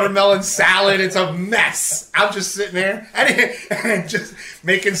down the watermelon salad. It's a mess. I'm just sitting there and just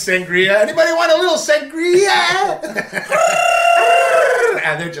making sangria. Anybody want a little sangria?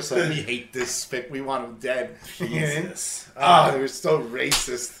 And they're just like, we hate this spick. We want him dead. Jesus. Oh, they were so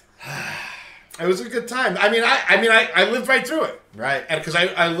racist. It was a good time. I lived right through it. Right. And because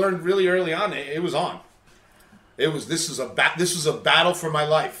I learned really early on, it was on. This was a battle for my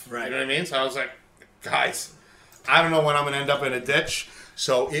life. Right. You know what I mean? So I was like, guys, I don't know when I'm going to end up in a ditch.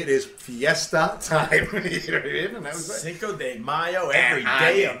 So it is fiesta time. You know what I mean? And that was it. Cinco de Mayo every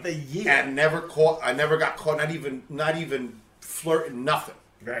day of the year. And I never got caught, not even flirting, nothing.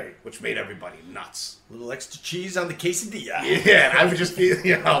 Right. Which made everybody nuts. A little extra cheese on the quesadilla. Yeah, and I would just be,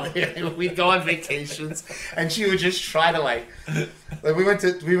 we'd go on vacations, and she would just try to like we went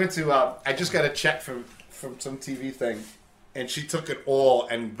to I just got a check from some TV thing, and she took it all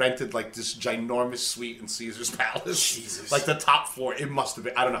and rented like this ginormous suite in Caesar's Palace. Jesus. Like the top floor. It must have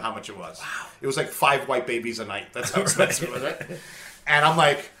been, I don't know how much it was. Wow. It was like 5 white babies a night. That's how expensive it was, right? And I'm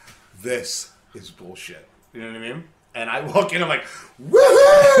like, this is bullshit. You know what I mean? And I walk in, I'm like,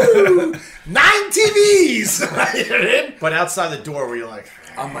 woohoo! 9 TVs! But outside the door where you're like,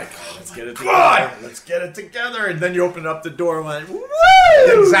 I'm like, let's get it God! together. Let's get it together. And then you open up the door and like, woo!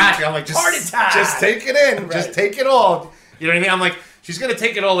 Exactly. I'm like, Party time! Just take it in. Right. Just take it all. You know what I mean? I'm like, she's going to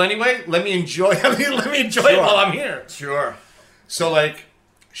take it all anyway. Let me enjoy it while I'm here. Sure. So, like,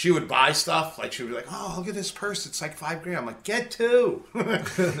 she would buy stuff. Like, she would be like, oh, look at this purse. It's like $5,000. I'm like, get 2.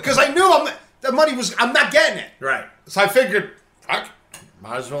 Because I knew I'm not getting it. Right. So I figured, fuck.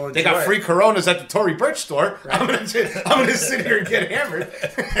 Might as well enjoy They got it. free Coronas at the Tory Burch store. Right. I'm gonna sit here and get hammered.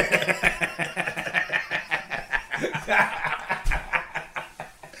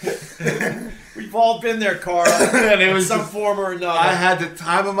 We've all been there, Carl. And it was some form or another. I had the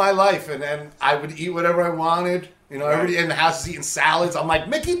time of my life, and then I would eat whatever I wanted. You know, everybody in the house is eating salads. I'm like,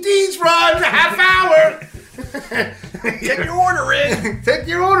 Mickey D's run in a half hour. Get your order in. Take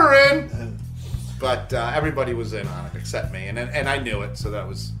your order in. But everybody was in on it except me, and I knew it, so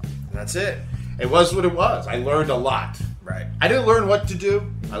that's it. It was what it was. I learned a lot. Right. I didn't learn what to do.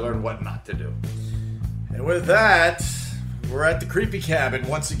 I learned what not to do. And with that, we're at the creepy cabin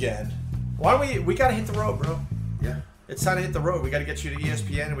once again. Why don't we gotta hit the road, bro? Yeah. It's time to hit the road. We gotta get you to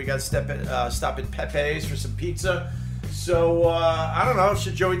ESPN, and we gotta stop at Pepe's for some pizza. So I don't know.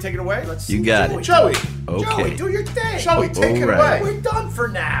 Should Joey take it away? Let's. You got it, Joey. Okay. Joey, do your thing. Joey, take it right. away. We're done for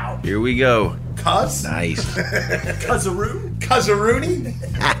now. Here we go. Cuz? Nice. Cuzzaroon. Cuzzaroony?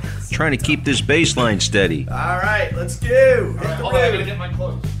 Trying to keep this baseline steady. All right, let's go. Hold on, I gotta get my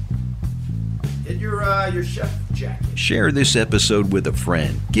clothes. Get your chef jacket. Share this episode with a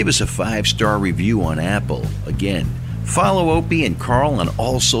friend. Give us a 5-star review on Apple. Again, follow Opie and Carl on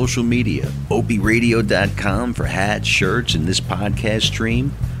all social media. OpieRadio.com for hats, shirts, and this podcast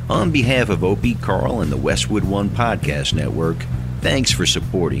stream. On behalf of Opie, Carl, and the Westwood One Podcast Network, thanks for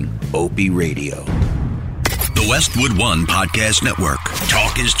supporting Opie Radio. The Westwood One Podcast Network.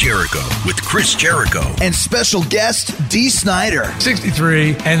 Talk is Jericho with Chris Jericho. And special guest, Dee Snider.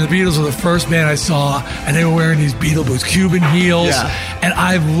 63, and the Beatles were the first band I saw, and they were wearing these Beatle boots, Cuban heels, and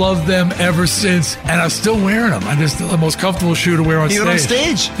I've loved them ever since, and I'm still wearing them. I'm just the most comfortable shoe to wear on stage. Even on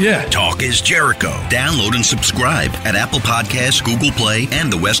stage? Yeah. Talk is Jericho. Download and subscribe at Apple Podcasts, Google Play,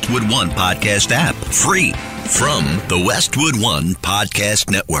 and the Westwood One Podcast app. Free from the Westwood One Podcast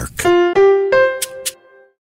Network.